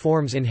church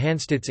reforms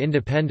enhanced its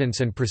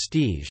independence and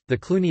prestige: the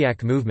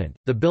Cluniac movement,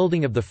 the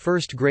building of the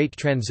first great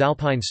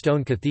transalpine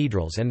stone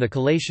cathedrals, and the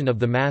collation of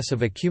the mass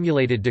of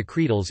accumulated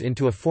decretals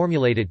into a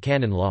formulated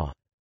canon law.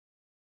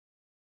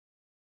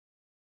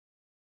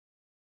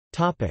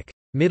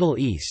 Middle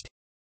East.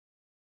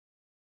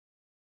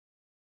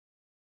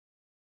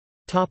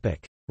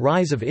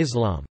 Rise of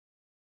Islam.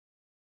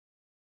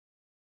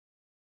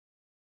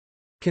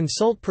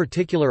 Consult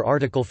particular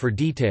article for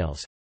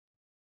details.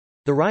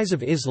 The rise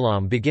of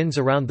Islam begins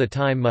around the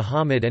time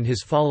Muhammad and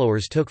his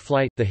followers took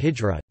flight, the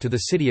Hijra, to the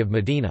city of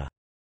Medina.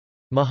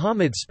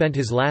 Muhammad spent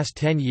his last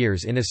 10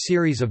 years in a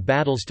series of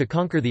battles to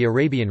conquer the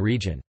Arabian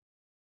region.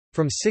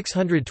 From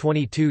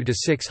 622 to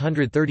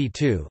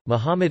 632,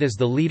 Muhammad, as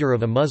the leader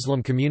of a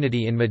Muslim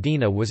community in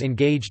Medina, was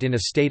engaged in a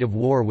state of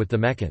war with the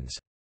Meccans.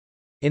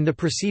 In the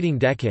preceding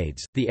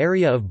decades, the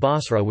area of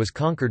Basra was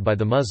conquered by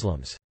the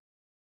Muslims.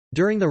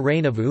 During the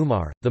reign of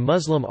Umar, the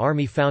Muslim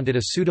army found it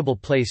a suitable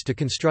place to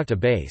construct a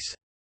base.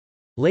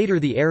 Later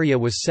the area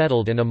was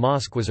settled and a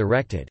mosque was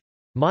erected.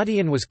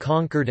 Madian was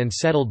conquered and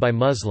settled by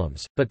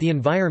Muslims, but the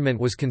environment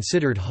was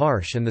considered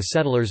harsh and the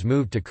settlers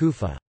moved to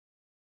Kufa.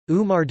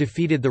 Umar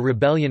defeated the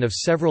rebellion of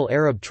several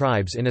Arab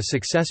tribes in a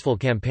successful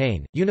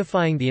campaign,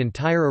 unifying the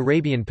entire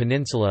Arabian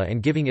Peninsula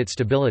and giving it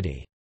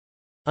stability.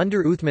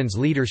 Under Uthman's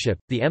leadership,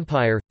 the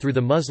empire, through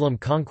the Muslim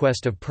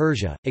conquest of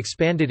Persia,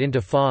 expanded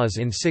into Fars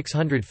in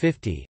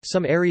 650,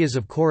 some areas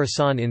of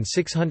Khorasan in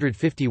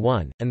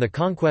 651, and the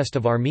conquest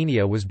of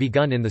Armenia was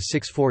begun in the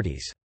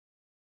 640s.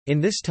 In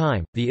this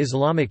time, the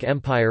Islamic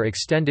Empire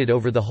extended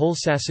over the whole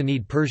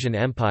Sassanid Persian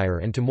Empire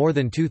and to more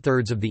than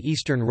two-thirds of the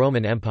Eastern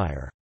Roman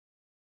Empire.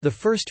 The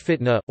First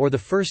Fitna, or the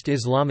First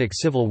Islamic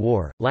Civil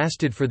War,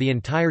 lasted for the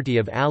entirety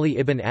of Ali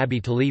ibn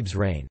Abi Talib's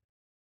reign.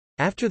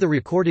 After the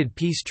recorded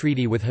peace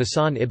treaty with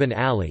Hassan ibn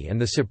Ali and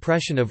the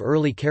suppression of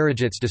early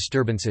Kharijits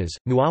disturbances,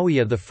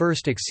 Muawiyah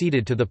I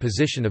acceded to the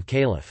position of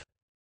caliph.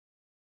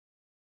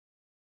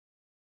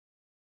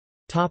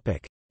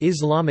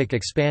 Islamic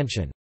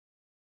expansion.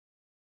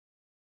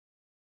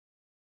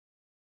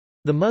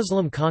 The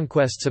Muslim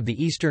conquests of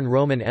the Eastern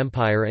Roman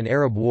Empire and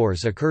Arab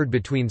wars occurred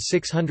between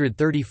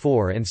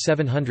 634 and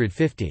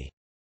 750.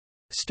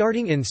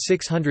 Starting in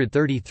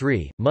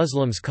 633,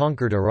 Muslims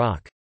conquered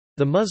Iraq.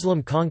 The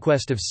Muslim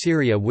conquest of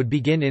Syria would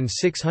begin in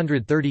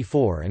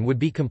 634 and would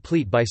be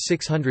complete by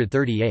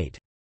 638.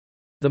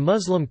 The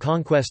Muslim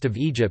conquest of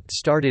Egypt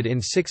started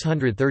in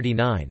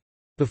 639.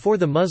 Before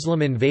the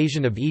Muslim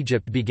invasion of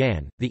Egypt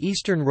began, the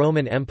Eastern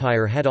Roman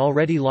Empire had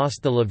already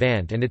lost the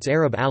Levant and its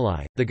Arab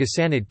ally, the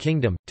Ghassanid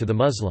kingdom, to the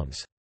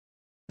Muslims.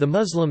 The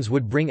Muslims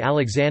would bring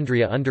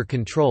Alexandria under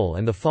control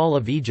and the fall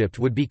of Egypt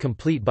would be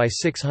complete by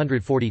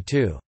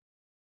 642.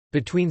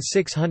 Between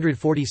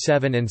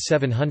 647 and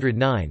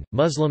 709,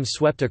 Muslims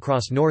swept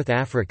across North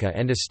Africa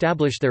and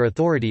established their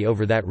authority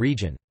over that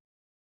region.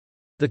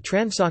 The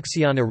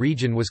Transoxiana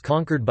region was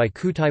conquered by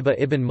Qutayba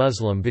ibn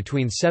Muslim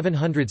between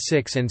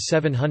 706 and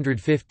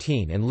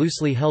 715 and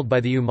loosely held by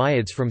the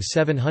Umayyads from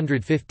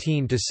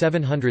 715 to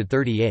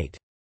 738.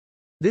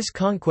 This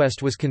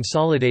conquest was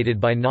consolidated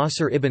by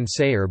Nasr ibn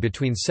Sayr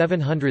between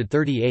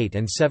 738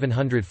 and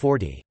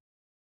 740.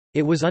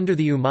 It was under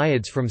the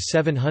Umayyads from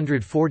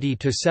 740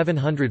 to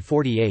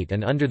 748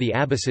 and under the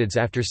Abbasids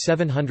after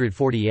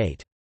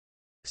 748.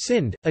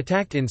 Sind,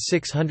 attacked in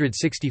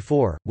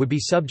 664, would be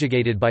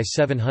subjugated by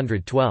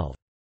 712.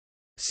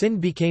 Sind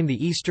became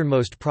the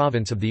easternmost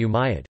province of the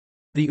Umayyad.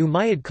 The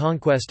Umayyad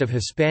conquest of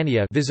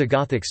Hispania,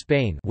 Visigothic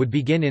Spain, would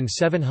begin in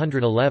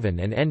 711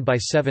 and end by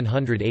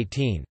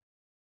 718.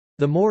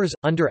 The Moors,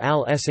 under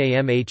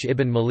al-Samh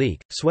ibn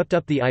Malik, swept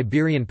up the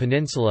Iberian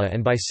Peninsula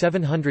and by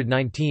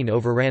 719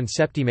 overran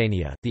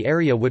Septimania. The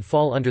area would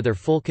fall under their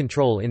full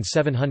control in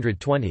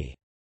 720.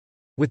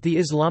 With the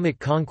Islamic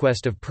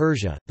conquest of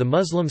Persia, the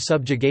Muslim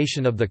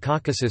subjugation of the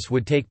Caucasus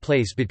would take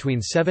place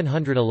between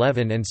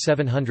 711 and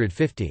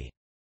 750.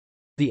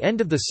 The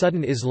end of the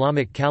sudden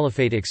Islamic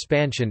Caliphate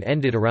expansion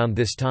ended around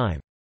this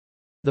time.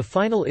 The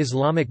final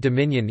Islamic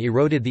dominion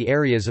eroded the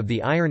areas of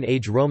the Iron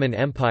Age Roman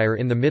Empire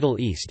in the Middle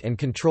East and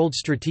controlled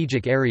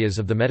strategic areas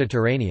of the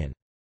Mediterranean.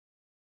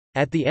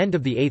 At the end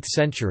of the 8th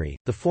century,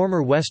 the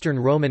former Western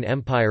Roman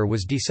Empire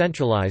was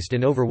decentralized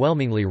and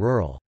overwhelmingly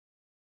rural.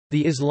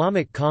 The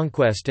Islamic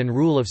conquest and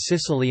rule of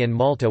Sicily and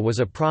Malta was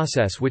a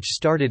process which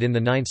started in the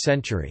 9th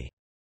century.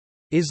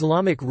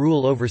 Islamic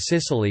rule over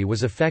Sicily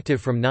was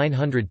effective from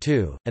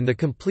 902, and the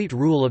complete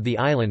rule of the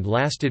island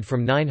lasted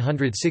from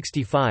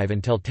 965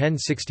 until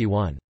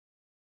 1061.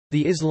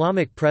 The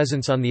Islamic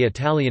presence on the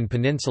Italian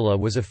peninsula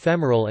was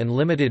ephemeral and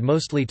limited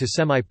mostly to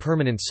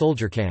semi-permanent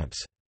soldier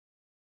camps.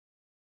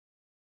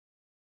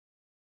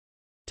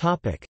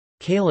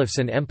 Caliphs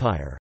and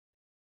empire.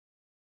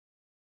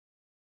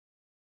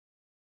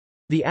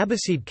 The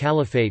Abbasid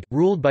Caliphate,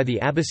 ruled by the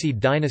Abbasid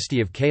dynasty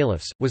of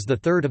caliphs, was the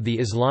third of the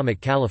Islamic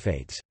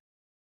caliphates.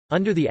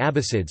 Under the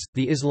Abbasids,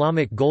 the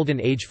Islamic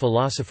Golden Age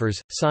philosophers,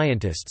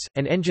 scientists,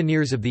 and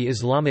engineers of the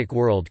Islamic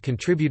world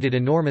contributed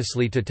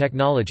enormously to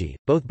technology,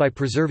 both by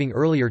preserving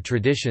earlier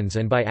traditions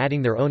and by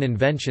adding their own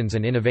inventions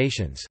and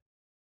innovations.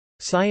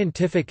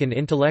 Scientific and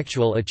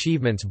intellectual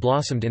achievements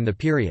blossomed in the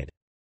period.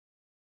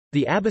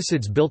 The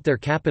Abbasids built their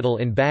capital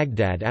in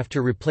Baghdad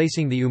after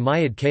replacing the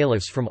Umayyad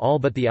caliphs from all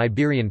but the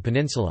Iberian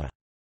Peninsula.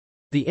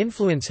 The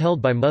influence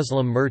held by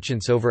Muslim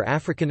merchants over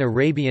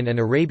African-Arabian and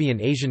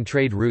Arabian-Asian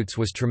trade routes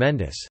was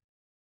tremendous.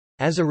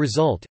 As a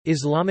result,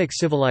 Islamic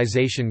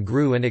civilization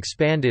grew and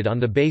expanded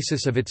on the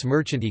basis of its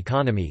merchant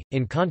economy,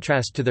 in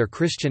contrast to their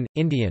Christian,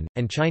 Indian,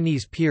 and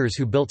Chinese peers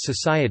who built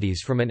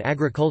societies from an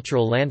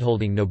agricultural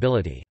landholding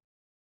nobility.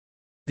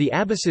 The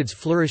Abbasids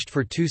flourished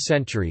for 2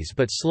 centuries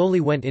but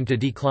slowly went into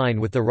decline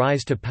with the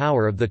rise to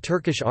power of the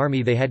Turkish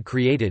army they had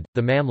created,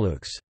 the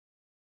Mamluks.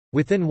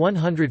 Within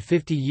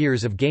 150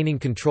 years of gaining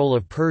control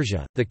of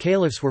Persia, the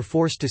caliphs were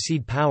forced to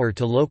cede power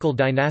to local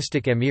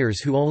dynastic emirs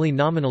who only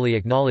nominally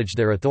acknowledged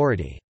their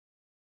authority.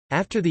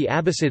 After the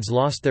Abbasids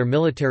lost their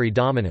military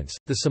dominance,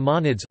 the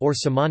Samanids or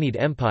Samanid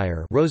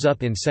Empire rose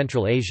up in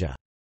Central Asia.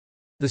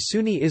 The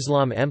Sunni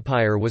Islam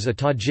Empire was a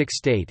Tajik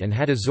state and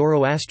had a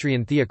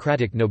Zoroastrian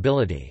theocratic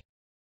nobility.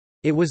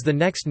 It was the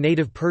next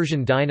native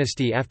Persian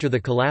dynasty after the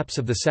collapse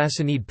of the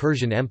Sassanid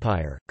Persian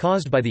Empire,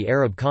 caused by the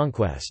Arab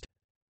conquest.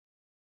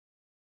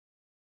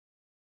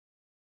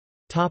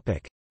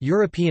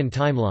 European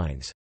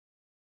timelines.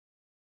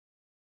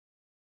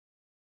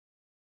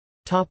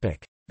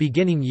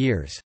 Beginning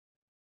years.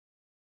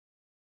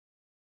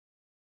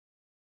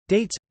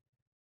 Dates.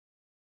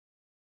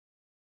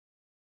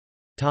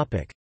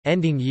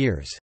 Ending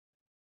years.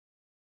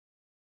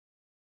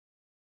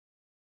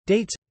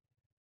 Dates.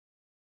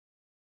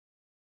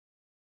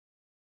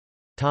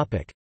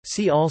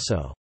 See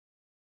also: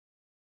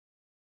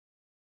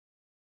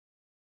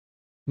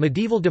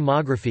 Medieval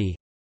demography,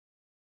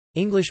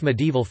 English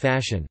medieval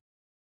fashion,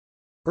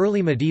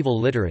 Early medieval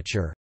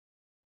literature,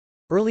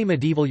 Early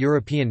medieval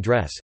European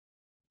dress,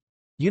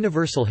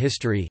 Universal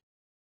history,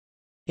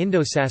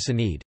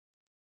 Indo-Sassanid,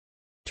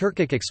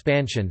 Turkic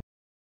expansion,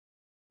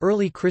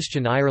 Early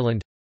Christian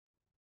Ireland,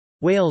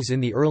 Wales in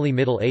the early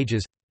Middle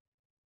Ages.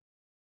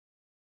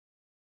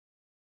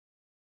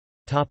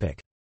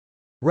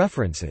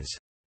 References.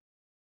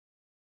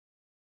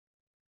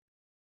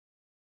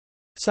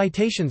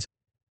 Citations.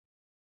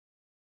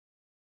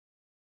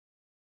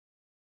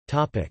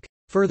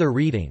 Further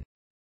reading.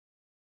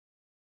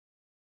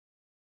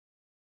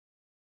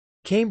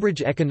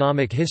 Cambridge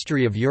Economic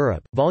History of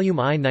Europe, Volume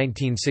I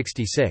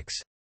 1966.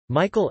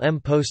 Michael M.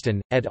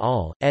 Poston, et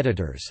al.,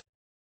 editors.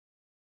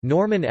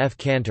 Norman F.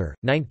 Cantor,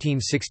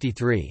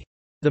 1963.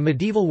 The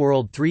Medieval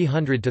World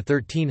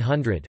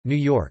 300–1300, New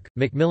York,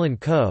 Macmillan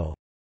Co.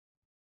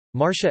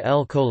 Marcia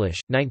L. Kolish,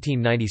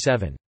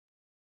 1997.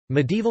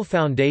 Medieval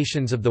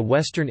Foundations of the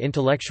Western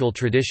Intellectual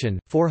Tradition,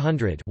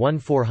 400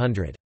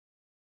 400.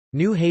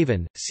 New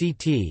Haven,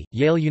 C.T.,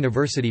 Yale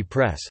University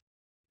Press.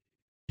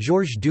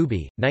 Georges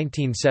Duby,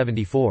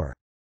 1974.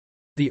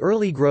 The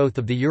Early Growth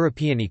of the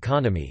European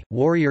Economy,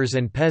 Warriors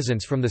and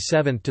Peasants from the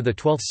 7th to the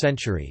 12th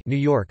Century, New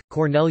York,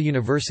 Cornell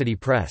University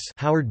Press.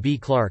 Howard B.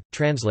 Clark,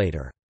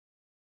 translator.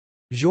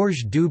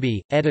 Georges Duby,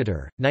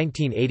 editor,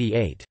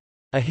 1988.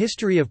 A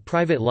History of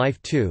Private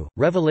Life 2,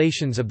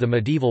 Revelations of the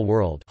Medieval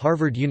World,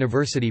 Harvard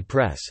University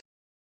Press.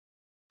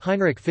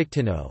 Heinrich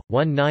Fichteneau,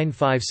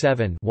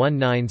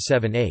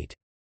 1957–1978.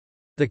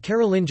 The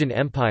Carolingian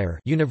Empire,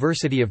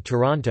 University of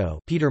Toronto,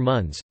 Peter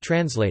Munns,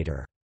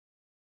 translator.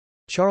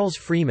 Charles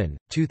Freeman,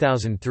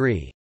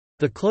 2003.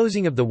 The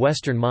Closing of the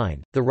Western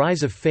Mind, The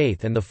Rise of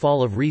Faith and the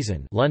Fall of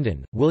Reason,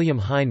 London, William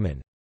Heinemann.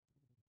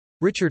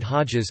 Richard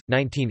Hodges,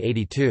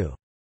 1982.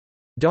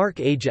 Dark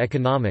Age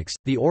Economics,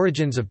 The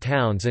Origins of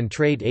Towns and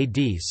Trade AD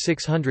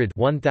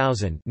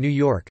 600–1000, New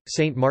York,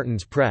 St.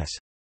 Martin's Press.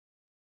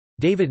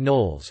 David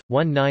Knowles,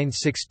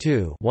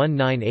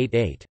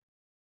 1962–1988.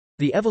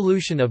 The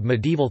Evolution of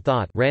Medieval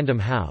Thought, Random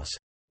House.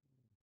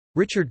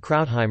 Richard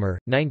Krautheimer,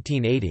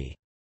 1980.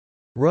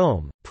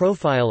 Rome,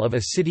 Profile of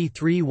a City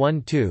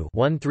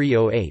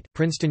 312–1308,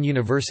 Princeton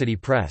University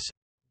Press.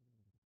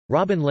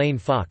 Robin Lane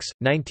Fox,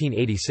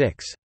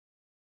 1986.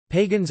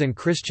 Pagans and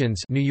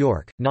Christians, New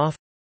York, Knopf.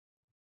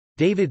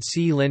 David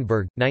C.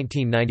 Lindbergh,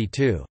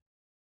 1992.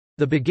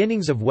 The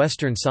Beginnings of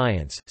Western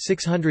Science,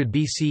 600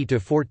 BC to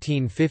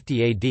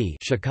 1450 AD,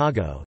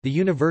 Chicago, The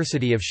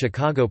University of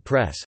Chicago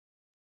Press.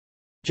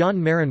 John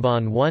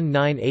Marenbaum,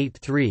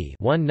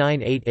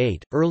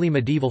 1983–1988, Early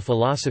Medieval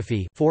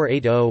Philosophy,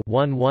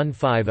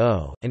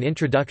 480–1150, An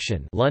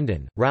Introduction,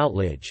 London,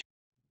 Routledge.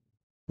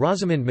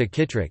 Rosamund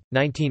McKittrick,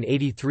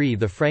 1983,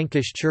 The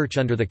Frankish Church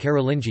under the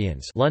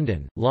Carolingians,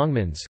 London,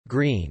 Longmans,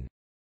 Green.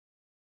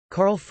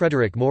 Carl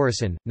Frederick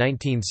Morrison,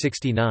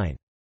 1969.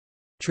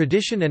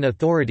 Tradition and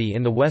Authority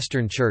in the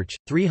Western Church,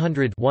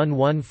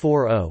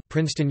 300–1140,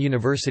 Princeton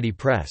University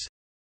Press.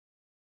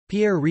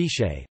 Pierre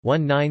Richer,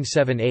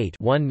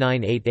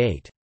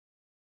 1978–1988.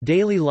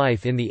 Daily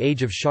Life in the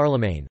Age of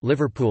Charlemagne,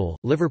 Liverpool,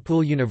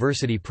 Liverpool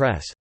University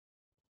Press.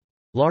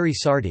 Laurie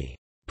Sardi.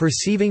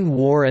 Perceiving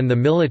War and the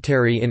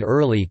Military in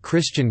Early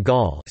Christian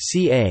Gaul,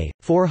 ca.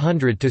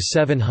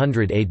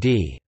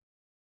 400–700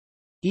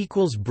 AD.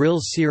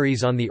 Brill's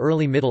Series on the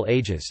Early Middle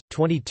Ages,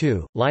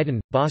 22,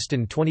 Leiden,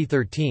 Boston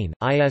 2013,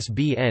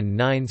 ISBN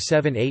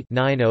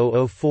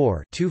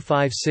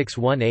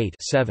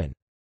 978-9004-25618-7.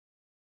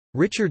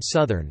 Richard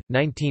Southern,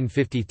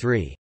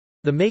 1953.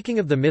 The Making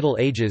of the Middle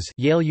Ages,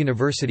 Yale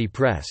University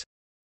Press.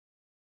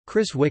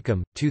 Chris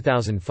Wickham,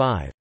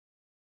 2005.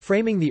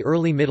 Framing the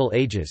Early Middle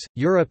Ages,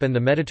 Europe and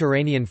the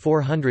Mediterranean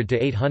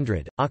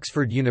 400–800,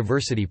 Oxford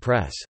University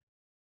Press.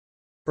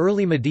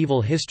 Early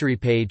Medieval History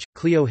page,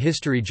 Clio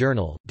History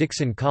Journal,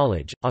 Dixon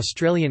College,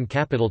 Australian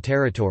Capital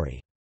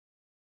Territory.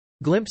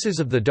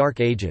 Glimpses of the Dark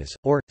Ages,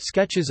 or,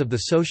 Sketches of the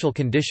Social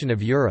Condition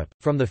of Europe,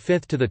 from the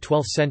 5th to the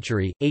 12th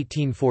Century,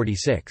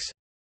 1846.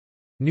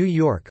 New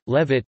York,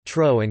 Levitt,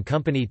 Trow and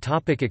Company.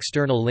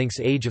 External links.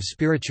 Age of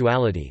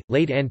Spirituality,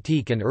 Late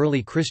Antique and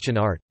Early Christian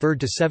Art, 3rd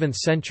to 7th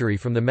Century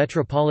from the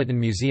Metropolitan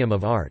Museum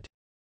of Art.